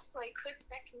cosplay could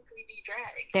technically be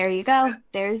drag. There you go.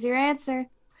 There's your answer.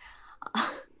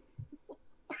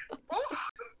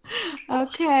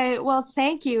 Okay, well,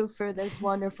 thank you for this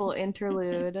wonderful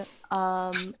interlude. It's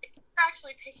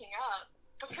actually picking up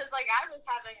because, like, I was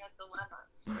having a dilemma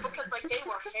because, like, they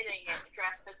were hitting it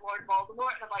dressed as Lord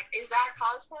Voldemort, and I'm like, is that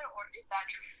cosplay or is that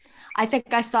true? I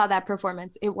think I saw that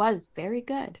performance. It was very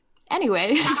good.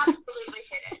 Anyways. Absolutely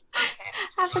hit it. Okay.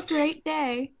 Have a great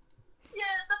day.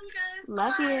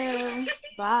 Love you.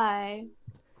 Bye.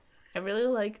 I really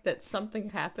like that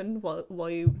something happened while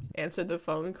you answered the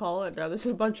phone call, and now there's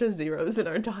a bunch of zeros in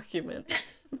our document.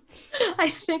 I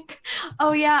think.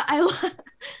 Oh yeah,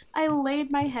 I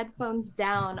laid my headphones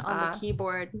down on the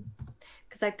keyboard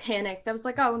because I panicked. I was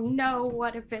like, "Oh no,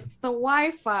 what if it's the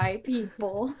Wi-Fi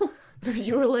people?"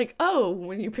 You were like, "Oh,"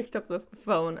 when you picked up the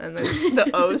phone, and then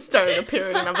the O's started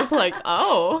appearing, and I was like,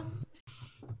 "Oh."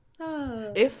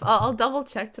 If I'll double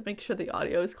check to make sure the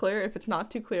audio is clear. If it's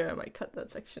not too clear, I might cut that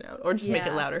section out or just make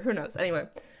it louder. Who knows? Anyway,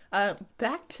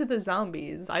 back to the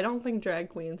zombies. I don't think drag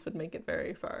queens would make it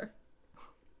very far.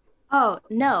 Oh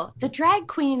no, the drag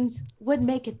queens would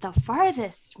make it the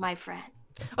farthest, my friend.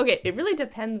 Okay, it really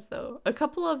depends though. A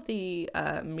couple of the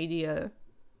media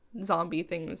zombie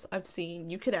things I've seen,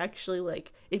 you could actually,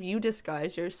 like, if you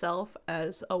disguise yourself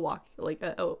as a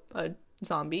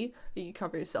zombie, you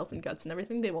cover yourself in guts and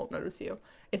everything, they won't notice you.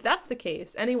 If that's the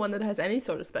case, anyone that has any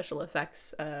sort of special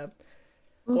effects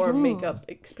or makeup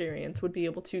experience would be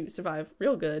able to survive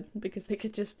real good because they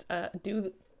could just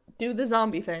do the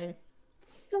zombie thing.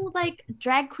 So, like,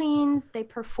 drag queens, they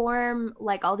perform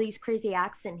like all these crazy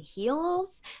acts in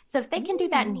heels. So if they can do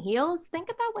that in heels, think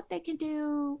about what they can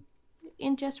do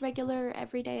in just regular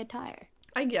everyday attire.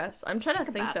 I guess. I'm trying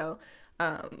to think though.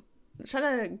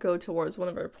 Trying to go towards one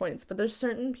of our points, but there's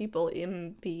certain people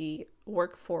in the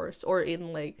workforce or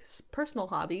in like personal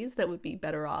hobbies that would be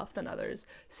better off than others.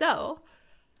 So,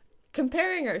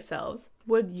 comparing ourselves,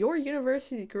 would your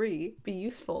university degree be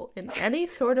useful in any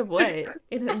sort of way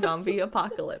in a zombie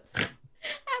apocalypse?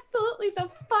 Absolutely the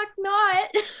fuck not.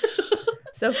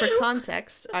 So for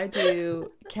context, I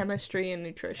do chemistry and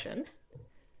nutrition.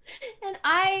 And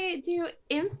I do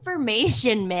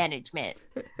information management.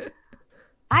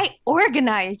 I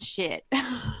organize shit.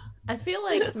 I feel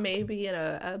like maybe in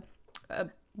a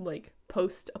like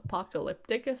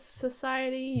post-apocalyptic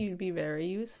society, you'd be very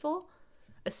useful,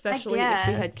 especially if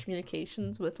we had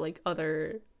communications with like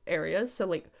other areas. So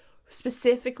like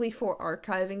specifically for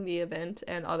archiving the event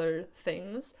and other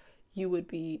things, you would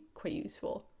be quite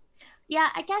useful. Yeah,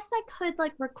 I guess I could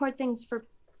like record things for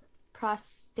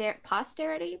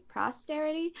posterity,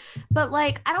 but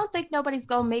like I don't think nobody's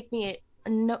gonna make me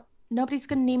nobody's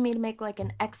gonna need me to make like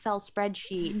an Excel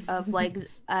spreadsheet of like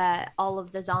all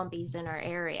of the zombies in our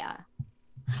area.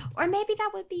 Or maybe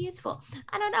that would be useful.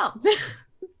 I don't know.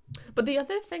 But the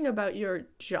other thing about your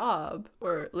job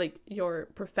or like your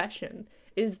profession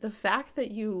is the fact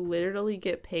that you literally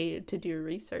get paid to do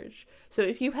research. So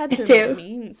if you had the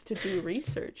means to do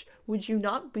research, would you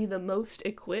not be the most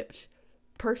equipped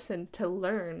person to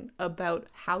learn about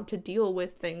how to deal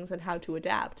with things and how to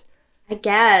adapt? I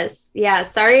guess. Yeah.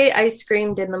 Sorry, I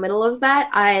screamed in the middle of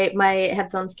that. My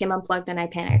headphones came unplugged and I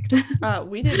panicked.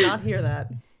 We did not hear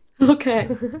that. Okay.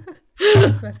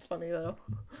 That's funny though.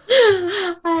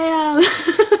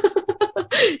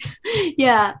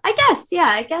 Yeah,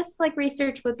 I guess like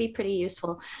research would be pretty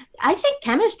useful. I think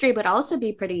chemistry would also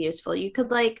be pretty useful. You could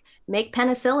like make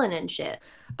penicillin and shit.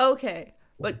 Okay.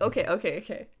 Like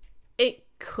okay. It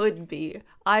could be.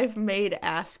 I've made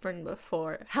aspirin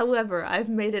before. However, I've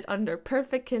made it under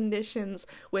perfect conditions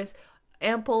with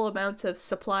ample amounts of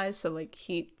supplies, so like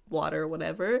heat, water,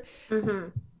 whatever.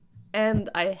 And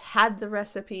I had the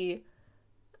recipe.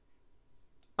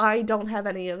 I don't have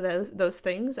any of those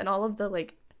things, and all of the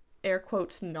like air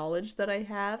quotes knowledge that I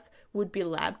have would be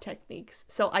lab techniques.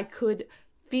 So I could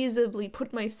feasibly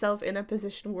put myself in a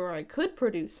position where I could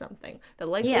produce something. The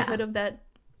likelihood of that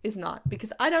is not,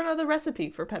 because I don't know the recipe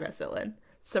for penicillin,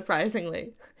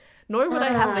 surprisingly. Nor would I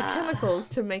have the chemicals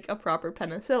to make a proper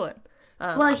penicillin.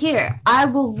 Well, here, I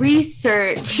will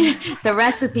research the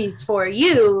recipes for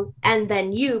you, and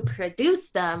then you produce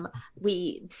them.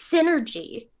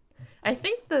 Synergy. I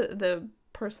think the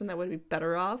person that would be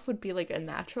better off would be like a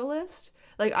naturalist.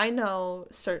 Like I know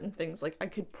certain things, like I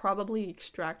could probably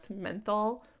extract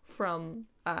menthol from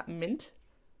mint.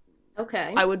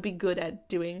 Okay. I would be good at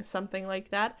doing something like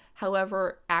that.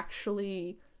 However,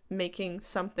 actually making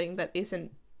something that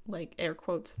isn't like air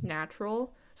quotes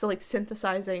natural, so like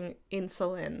synthesizing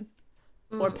insulin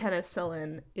or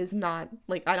penicillin is not,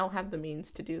 like, I don't have the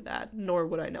means to do that, nor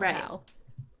would I know how.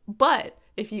 But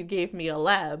if you gave me a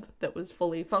lab that was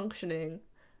fully functioning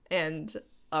and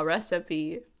a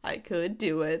recipe, I could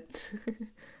do it.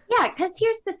 Yeah, because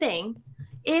here's the thing.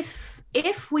 If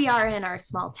we are in our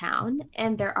small town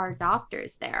and there are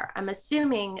doctors there, I'm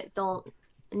assuming they'll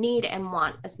need and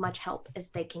want as much help as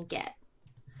they can get.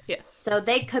 Yes. So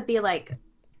they could be like,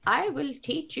 I will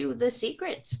teach you the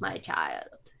secrets, my child.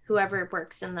 Whoever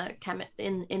works in the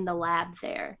in the lab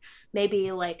there.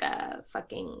 Maybe like a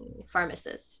fucking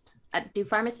pharmacist. Do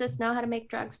pharmacists know how to make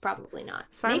drugs? Probably not.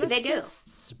 Maybe they do.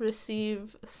 Pharmacists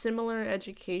receive similar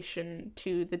education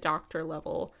to the doctor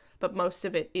level, but most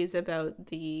of it is about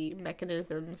the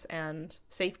mechanisms and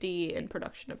safety and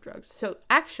production of drugs. So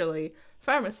actually,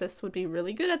 pharmacists would be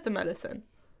really good at the medicine.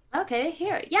 Okay,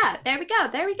 here. Yeah, there we go.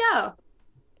 There we go.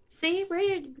 See,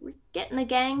 we're getting a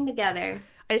gang together.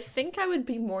 I think I would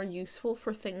be more useful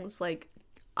for things like,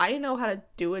 I know how to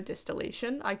do a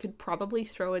distillation. I could probably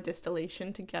throw a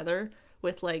distillation together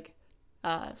with, like,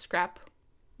 scrap.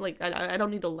 Like, I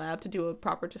don't need a lab to do a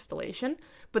proper distillation.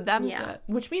 But that,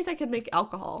 which means I could make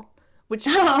alcohol. Which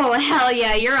Oh, hell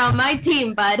yeah, you're on my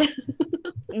team, bud.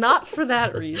 Not for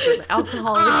that reason.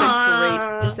 Alcohol is a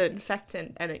great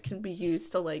disinfectant, and it can be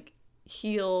used to, like,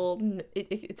 heal.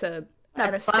 It's a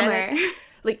anesthetic. Bummer.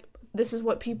 Like, this is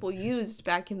what people used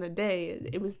back in the day.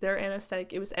 It was their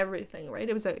anesthetic. It was everything, right?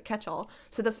 It was a catch-all.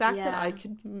 So the fact that I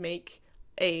could make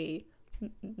a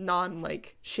non,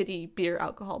 like, shitty beer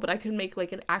alcohol, but I could make,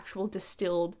 like, an actual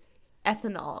distilled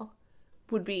ethanol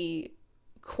would be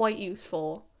quite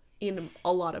useful in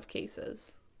a lot of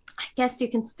cases. I guess you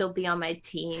can still be on my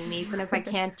team, even if I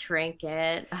can't drink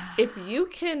it. If you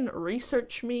can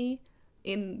research me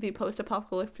in the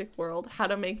post-apocalyptic world how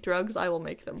to make drugs, I will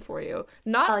make them for you.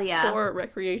 Not for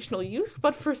recreational use,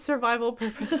 but for survival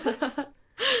purposes.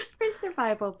 For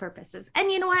survival purposes.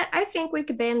 And you know what? I think we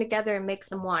could band together and make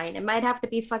some wine. It might have to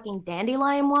be fucking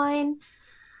dandelion wine,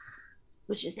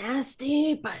 which is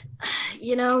nasty, but,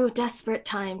 you know, desperate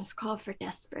times call for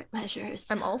desperate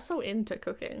measures. I'm also into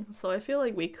cooking, so I feel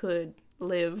like we could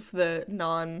live the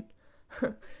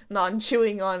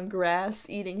non-chewing on grass,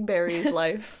 eating berries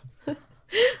life.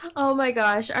 Oh my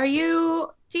gosh. Do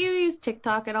you use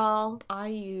TikTok at all? I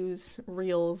use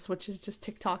Reels, which is just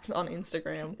TikToks on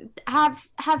Instagram.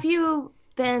 Have you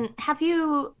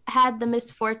had the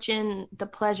misfortune, the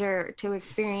pleasure to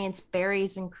experience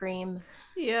berries and cream?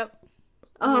 Yep.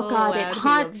 Oh God, it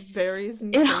haunts berries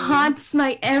and it cream. Haunts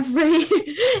my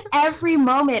every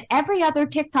moment, every other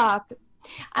TikTok.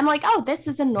 I'm like, oh, this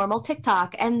is a normal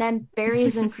TikTok. And then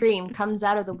berries and cream comes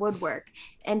out of the woodwork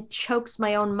and chokes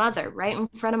my own mother right in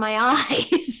front of my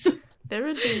eyes. There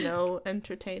would be no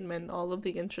entertainment. All of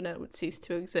the internet would cease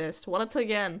to exist. Once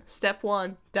again, step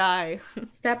 1, die.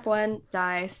 Step 1,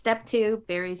 die. Step 2,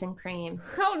 berries and cream.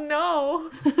 Oh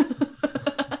no.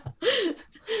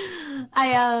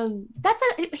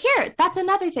 That's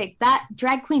another thing. That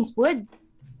drag queens would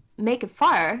make it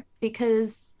far,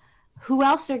 because who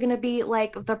else are going to be,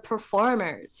 like, the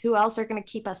performers? Who else are going to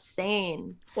keep us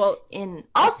sane? Well,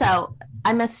 also,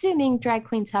 I'm assuming drag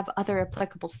queens have other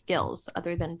applicable skills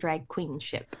other than drag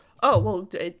queenship. Oh, well,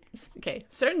 okay.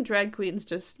 Certain drag queens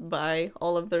just buy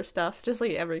all of their stuff, just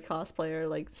like every cosplayer.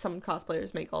 Like, some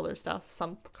cosplayers make all their stuff,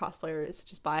 some cosplayers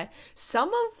just buy.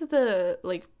 Some of the,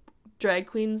 like, drag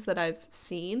queens that I've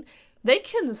seen, they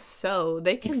can sew,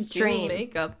 they can do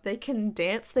makeup, they can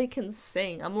dance, they can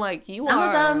sing. I'm like, some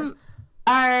of them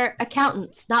are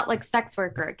accountants, not like sex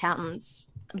worker accountants,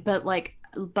 but like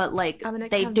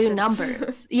they do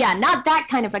numbers. Yeah, not that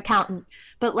kind of accountant,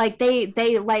 but like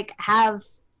they like have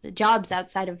jobs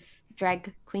outside of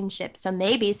drag queenship. So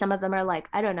maybe some of them are like,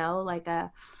 I don't know, like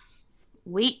a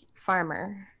wheat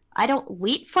farmer.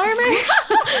 Wheat farmer?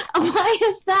 Why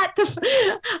is that?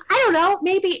 I don't know.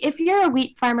 Maybe if you're a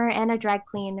wheat farmer and a drag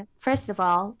queen, first of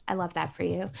all, I love that for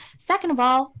you. Second of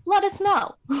all, let us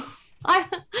know.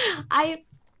 I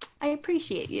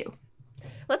appreciate you.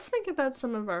 Let's think about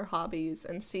some of our hobbies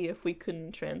and see if we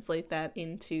can translate that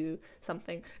into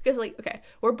something. Because, like, okay,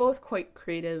 we're both quite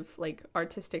creative, like,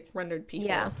 artistic, rendered people.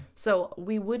 Yeah. So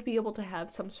we would be able to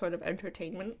have some sort of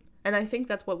entertainment. And I think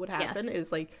that's what would happen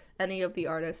is, like, any of the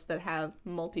artists that have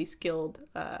multi-skilled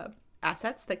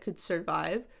assets that could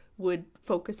survive would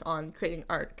focus on creating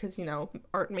art, because, you know,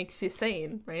 art makes you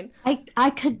sane, right?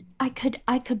 I could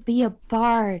be a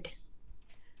bard.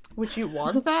 Would you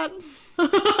want that?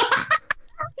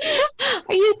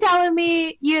 Are you telling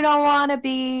me you don't want to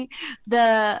be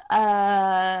the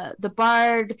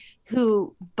bard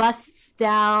who busts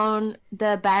down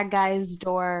the bad guy's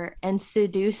door and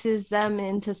seduces them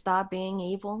into stop being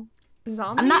evil?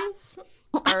 Zombies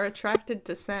are attracted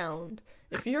to sound.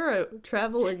 If you're a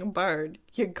traveling bard,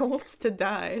 you're going to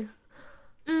die.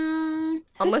 Who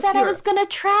said I was gonna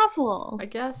travel? I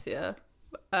guess, yeah.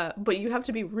 But you have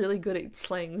to be really good at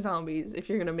slaying zombies if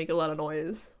you're gonna make a lot of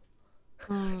noise.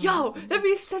 Yo, that'd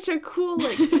be such a cool,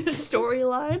 like,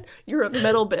 storyline. You're a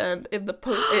metal band in the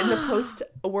post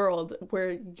world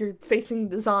where you're facing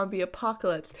the zombie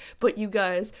apocalypse, but you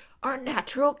guys are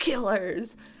natural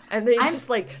killers. And they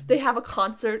they have a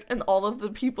concert and all of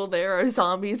the people there are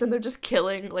zombies and they're just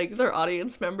killing, like, their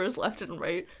audience members left and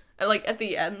right. And like at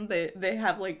the end, they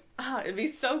have like it'd be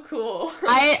so cool.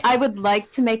 I would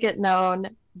like to make it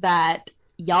known that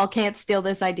y'all can't steal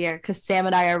this idea because Sam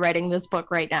and I are writing this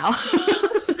book right now.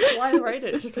 Why write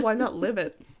it? Just why not live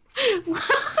it?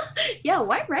 Yeah,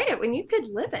 why write it when you could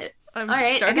live it? I'm All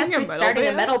right, I guess we're starting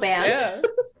a metal band. Yeah.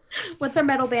 What's our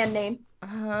metal band name?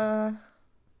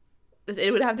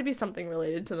 It would have to be something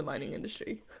related to the mining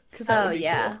industry. That would be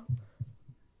yeah.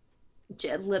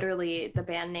 Cool. Literally, the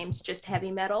band name's just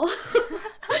heavy metal.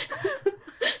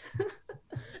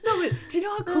 No, but do you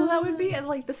know how cool that would be? And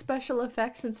like the special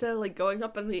effects, instead of like going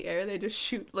up in the air, they just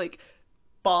shoot like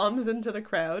bombs into the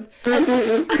crowd.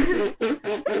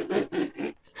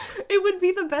 It would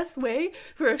be the best way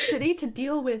for a city to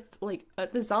deal with like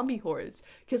the zombie hordes,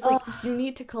 because like you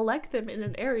need to collect them in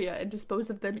an area and dispose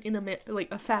of them in a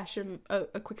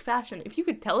quick fashion. If you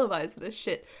could televise this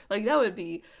shit, like that would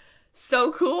be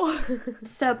so cool.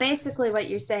 So basically what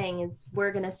you're saying is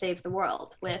we're gonna save the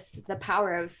world with the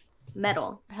power of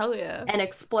metal. Hell yeah. And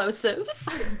explosives.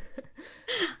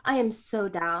 I am so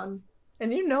down.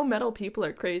 And you know metal people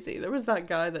are crazy. There was that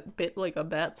guy that bit like a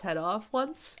bat's head off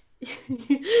once.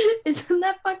 Isn't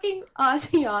that fucking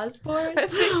Ozzy Osbourne? I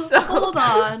think so. Hold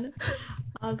on.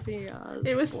 Ozzy Osbourne.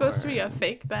 It was supposed to be a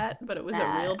fake bat, but it was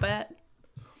a real bat.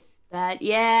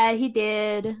 Yeah, he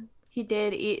did. He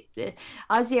did.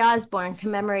 Ozzy Osbourne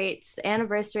commemorates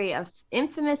anniversary of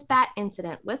infamous bat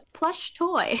incident with plush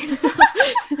toy.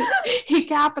 He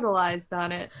capitalized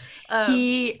on it.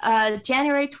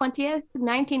 January 20th,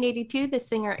 1982, the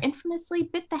singer infamously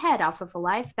bit the head off of a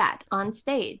live bat on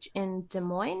stage in Des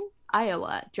Moines,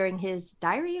 Iowa, during his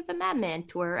Diary of a Madman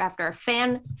tour after a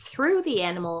fan threw the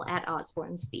animal at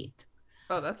Osbourne's feet.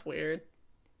 Oh, that's weird.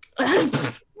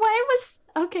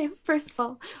 Okay, first of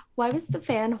all, why was the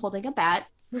fan holding a bat?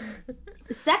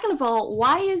 Second of all,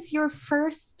 why is your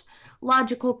first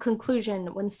logical conclusion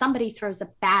when somebody throws a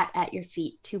bat at your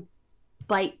feet to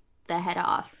bite the head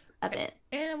off of it?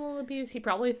 Animal abuse.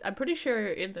 I'm pretty sure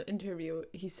in the interview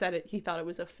he said it. He thought it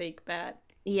was a fake bat.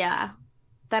 Yeah,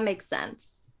 that makes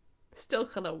sense. Still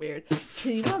kind of weird.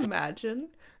 Can you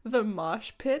imagine the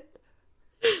mosh pit?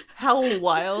 How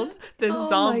wild the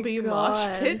zombie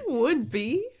mosh pit would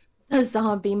be? The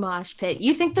zombie mosh pit.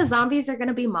 You think the zombies are going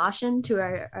to be moshing to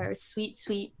our sweet,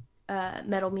 sweet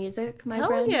metal music, my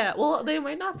friend? Hell yeah. Well, they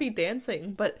might not be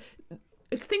dancing, but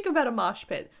think about a mosh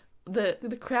pit.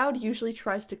 The crowd usually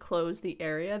tries to close the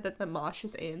area that the mosh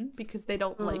is in because they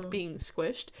don't like being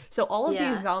squished. So all of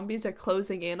these zombies are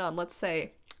closing in on, let's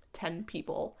say, 10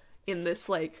 people in this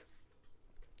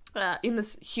in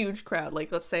this huge crowd.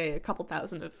 Like, let's say a couple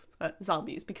thousand of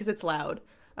zombies because it's loud.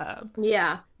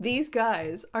 These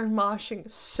guys are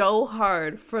moshing so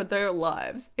hard for their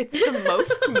lives. It's the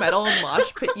most metal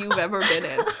mosh pit you've ever been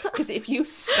in. Because if you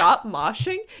stop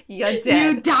moshing, you're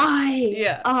dead. You die.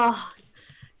 Yeah. Oh,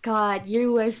 God,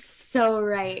 you were so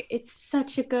right. It's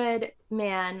such a good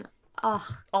man. Ugh.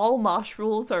 All mosh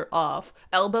rules are off.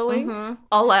 Elbowing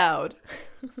allowed.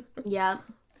 Yeah.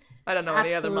 I don't know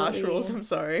any other mosh rules. I'm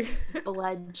sorry.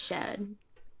 Bloodshed.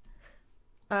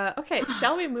 Okay,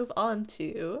 shall we move on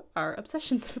to our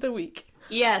obsessions for the week?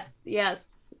 Yes.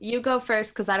 You go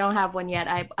first because I don't have one yet.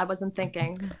 I wasn't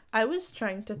thinking. I was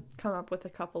trying to come up with a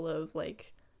couple of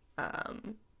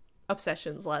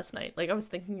obsessions last night. Like I was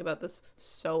thinking about this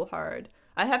so hard.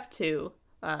 I have two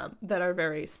that are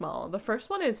very small. The first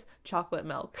one is chocolate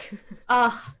milk.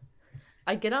 Ugh.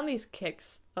 I get on these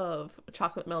kicks of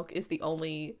chocolate milk is the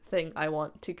only thing I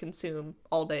want to consume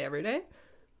all day, every day.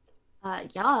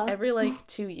 Yeah. Every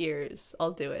 2 years,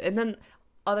 I'll do it. And then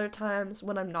other times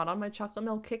when I'm not on my chocolate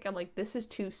milk kick, I'm like, this is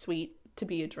too sweet to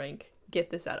be a drink.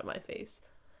 Get this out of my face.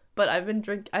 But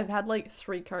I've had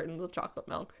 3 cartons of chocolate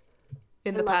milk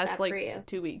in the past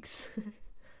 2 weeks.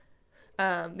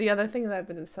 The other thing that I've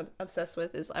been obsessed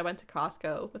with is I went to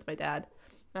Costco with my dad,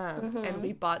 and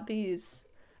we bought these.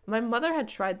 My mother had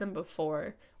tried them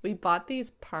before. We bought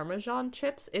these Parmesan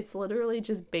chips. It's literally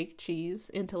just baked cheese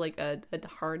into a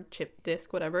hard chip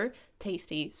disc, whatever.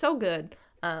 Tasty. So good.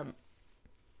 I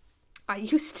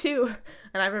used to,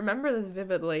 and I remember this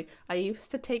vividly, I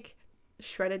used to take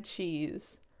shredded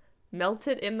cheese, melt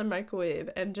it in the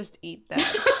microwave, and just eat that.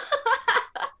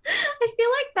 I feel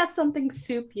like that's something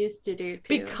Soup used to do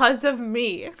too. Because of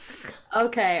me.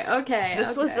 Okay.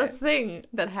 This was the thing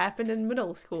that happened in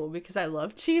middle school because I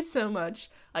love cheese so much.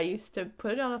 I used to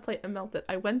put it on a plate and melt it.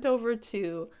 I went over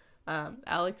to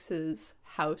Alex's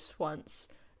house once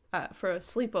for a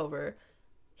sleepover.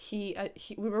 We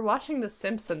were watching The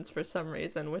Simpsons for some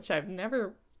reason, which I've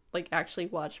never like actually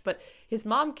watch, but his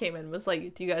mom came in and was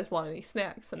like, do you guys want any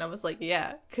snacks? And I was like,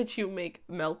 yeah, could you make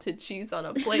melted cheese on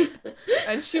a plate?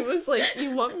 And she was like,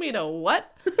 you want me to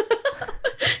what?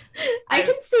 I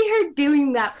can see her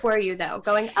doing that for you, though,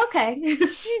 going, okay.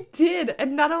 She did,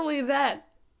 and not only that,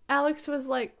 Alex was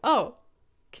like, oh,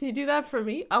 can you do that for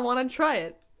me? I want to try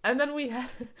it. And then we had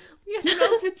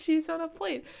melted cheese on a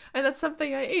plate, and that's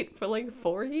something I ate for like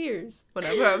 4 years.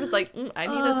 Whenever I was like, I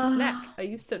need a snack, I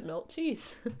used to melt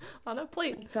cheese on a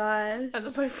plate. Gosh. And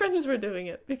then my friends were doing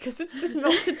it because it's just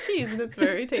melted cheese and it's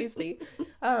very tasty.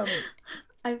 I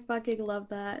fucking love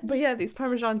that. But yeah, these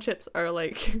Parmesan chips are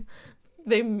like,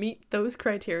 they meet those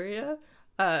criteria.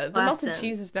 The melted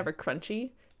cheese is never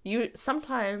crunchy.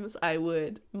 Sometimes I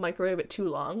would microwave it too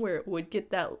long where it would get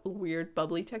that weird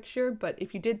bubbly texture, but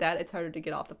if you did that, it's harder to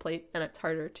get off the plate and it's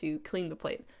harder to clean the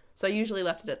plate. So I usually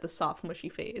left it at the soft, mushy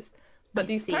phase. But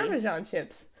these Parmesan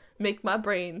chips make my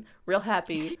brain real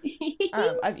happy.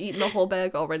 I've eaten a whole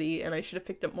bag already, and I should have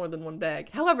picked up more than one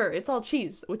bag. However, it's all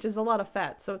cheese, which is a lot of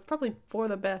fat, so it's probably for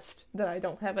the best that I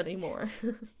don't have any more.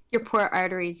 Your poor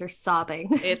arteries are sobbing.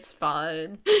 It's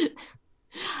fine.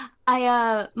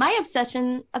 My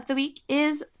obsession of the week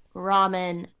is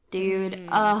ramen, dude.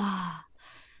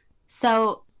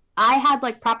 So I had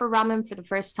like proper ramen for the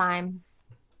first time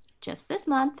just this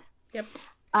month. Yep.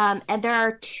 And there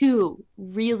are 2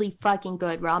 really fucking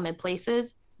good ramen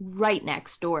places right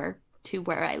next door to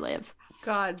where I live.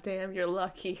 God damn, you're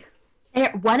lucky.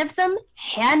 One of them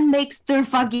hand makes their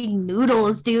fucking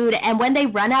noodles, dude. And when they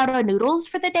run out of noodles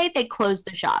for the day, they close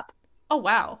the shop. Oh,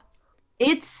 wow.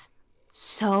 It's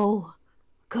so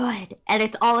good. And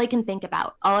it's all I can think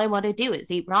about. All I want to do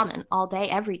is eat ramen all day,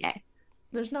 every day.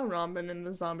 There's no ramen in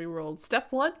the zombie world.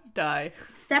 Step 1, die.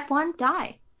 Step 1,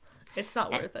 die. It's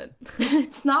not worth it.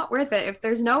 It's not worth it. If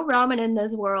there's no ramen in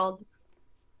this world,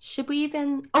 should we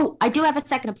even... Oh, I do have a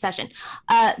second obsession.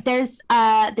 There's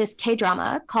this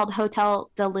K-drama called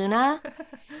Hotel de Luna.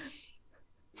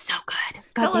 So good.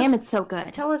 God damn, it's so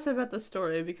good. Tell us about the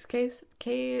story, because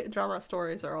K-drama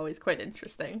stories are always quite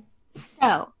interesting.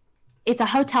 So, it's a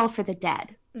hotel for the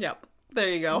dead. Yep. There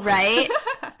you go. Right?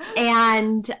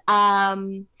 And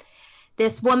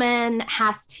this woman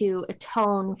has to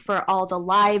atone for all the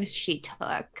lives she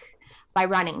took by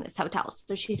running this hotel.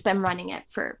 So she's been running it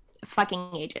for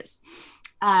fucking ages.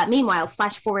 Meanwhile,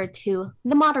 flash forward to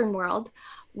the modern world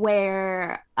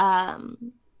where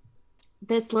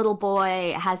this little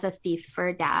boy has a thief for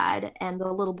a dad, and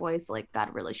the little boy's like got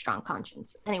a really strong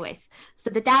conscience. Anyways, so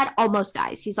the dad almost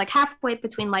dies. He's like halfway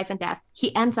between life and death.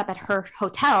 He ends up at her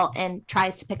hotel and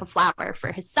tries to pick a flower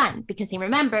for his son because he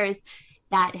remembers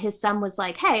that his son was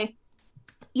like, hey,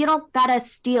 you don't gotta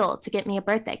steal to get me a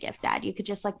birthday gift, Dad. You could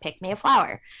just like pick me a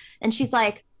flower. And she's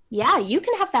like, yeah, you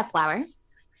can have that flower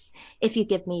if you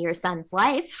give me your son's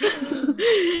life.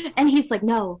 And he's like,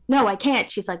 no, I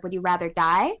can't. She's like, would you rather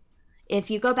die? If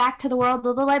you go back to the world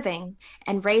of the living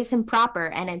and raise him proper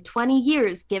and in 20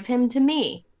 years give him to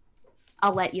me,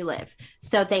 I'll let you live.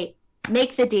 So they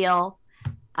make the deal.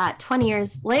 20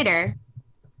 years later,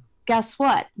 guess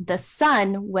what? The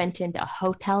son went into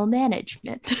hotel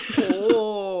management.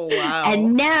 Oh, wow.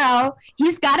 And now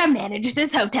he's got to manage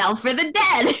this hotel for the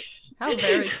dead. How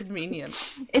very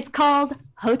convenient. It's called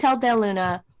Hotel de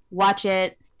Luna. Watch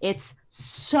it. It's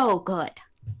so good.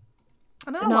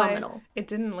 I don't know why it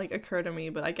didn't like occur to me,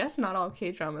 but I guess not all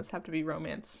K-dramas have to be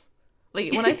romance.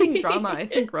 Like when I think drama, I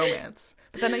think romance.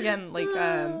 But then again, like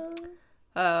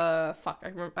I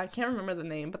can't remember the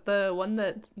name, but the one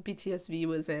that BTSV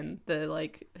was in, the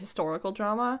like historical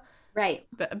drama, right?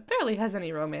 But barely has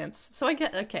any romance. So I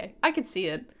could see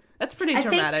it. That's pretty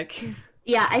dramatic.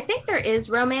 I think there is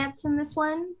romance in this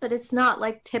one, but it's not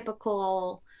like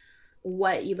typical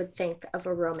what you would think of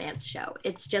a romance show.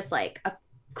 It's just like a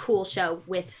cool show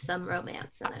with some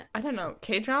romance in it. I don't know.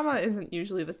 K-drama isn't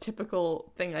usually the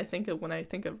typical thing I think of when I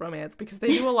think of romance because they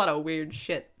do a lot of weird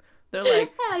shit. They're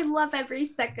like... I love every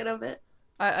second of it.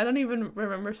 I don't even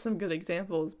remember some good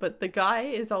examples, but the guy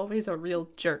is always a real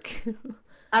jerk.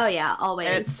 Oh yeah, always.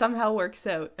 And it somehow works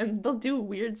out. And they'll do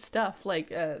weird stuff,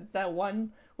 like that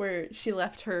one where she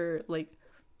left her like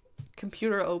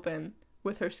computer open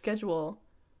with her schedule,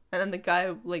 and then the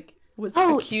guy like was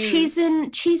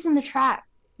accused. Cheese in the Trap.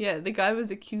 Yeah, the guy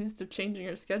was accused of changing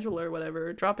her schedule or whatever,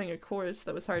 or dropping a course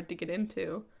that was hard to get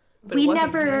into. But we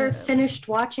never finished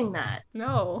watching that.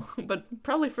 No, but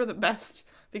probably for the best,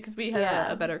 because we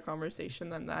had a better conversation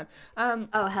than that.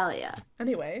 Oh, hell yeah.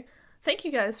 Anyway, thank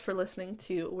you guys for listening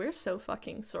to We're So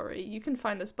Fucking Sorry. You can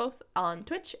find us both on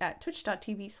Twitch at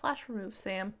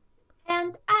twitch.tv/removesam.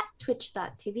 and at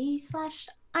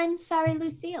twitch.tv/I'm sorry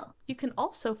Lucille. You can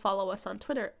also follow us on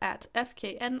Twitter at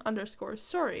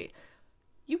FKN_story.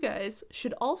 You guys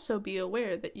should also be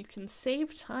aware that you can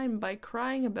save time by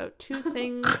crying about two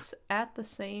things at the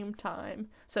same time.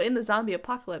 So in the zombie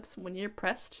apocalypse, when you're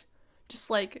pressed, just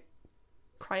like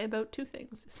cry about two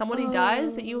things. Somebody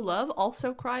dies that you love,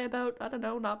 also cry about, I don't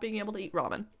know, not being able to eat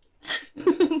ramen.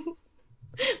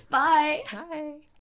 Bye. Bye.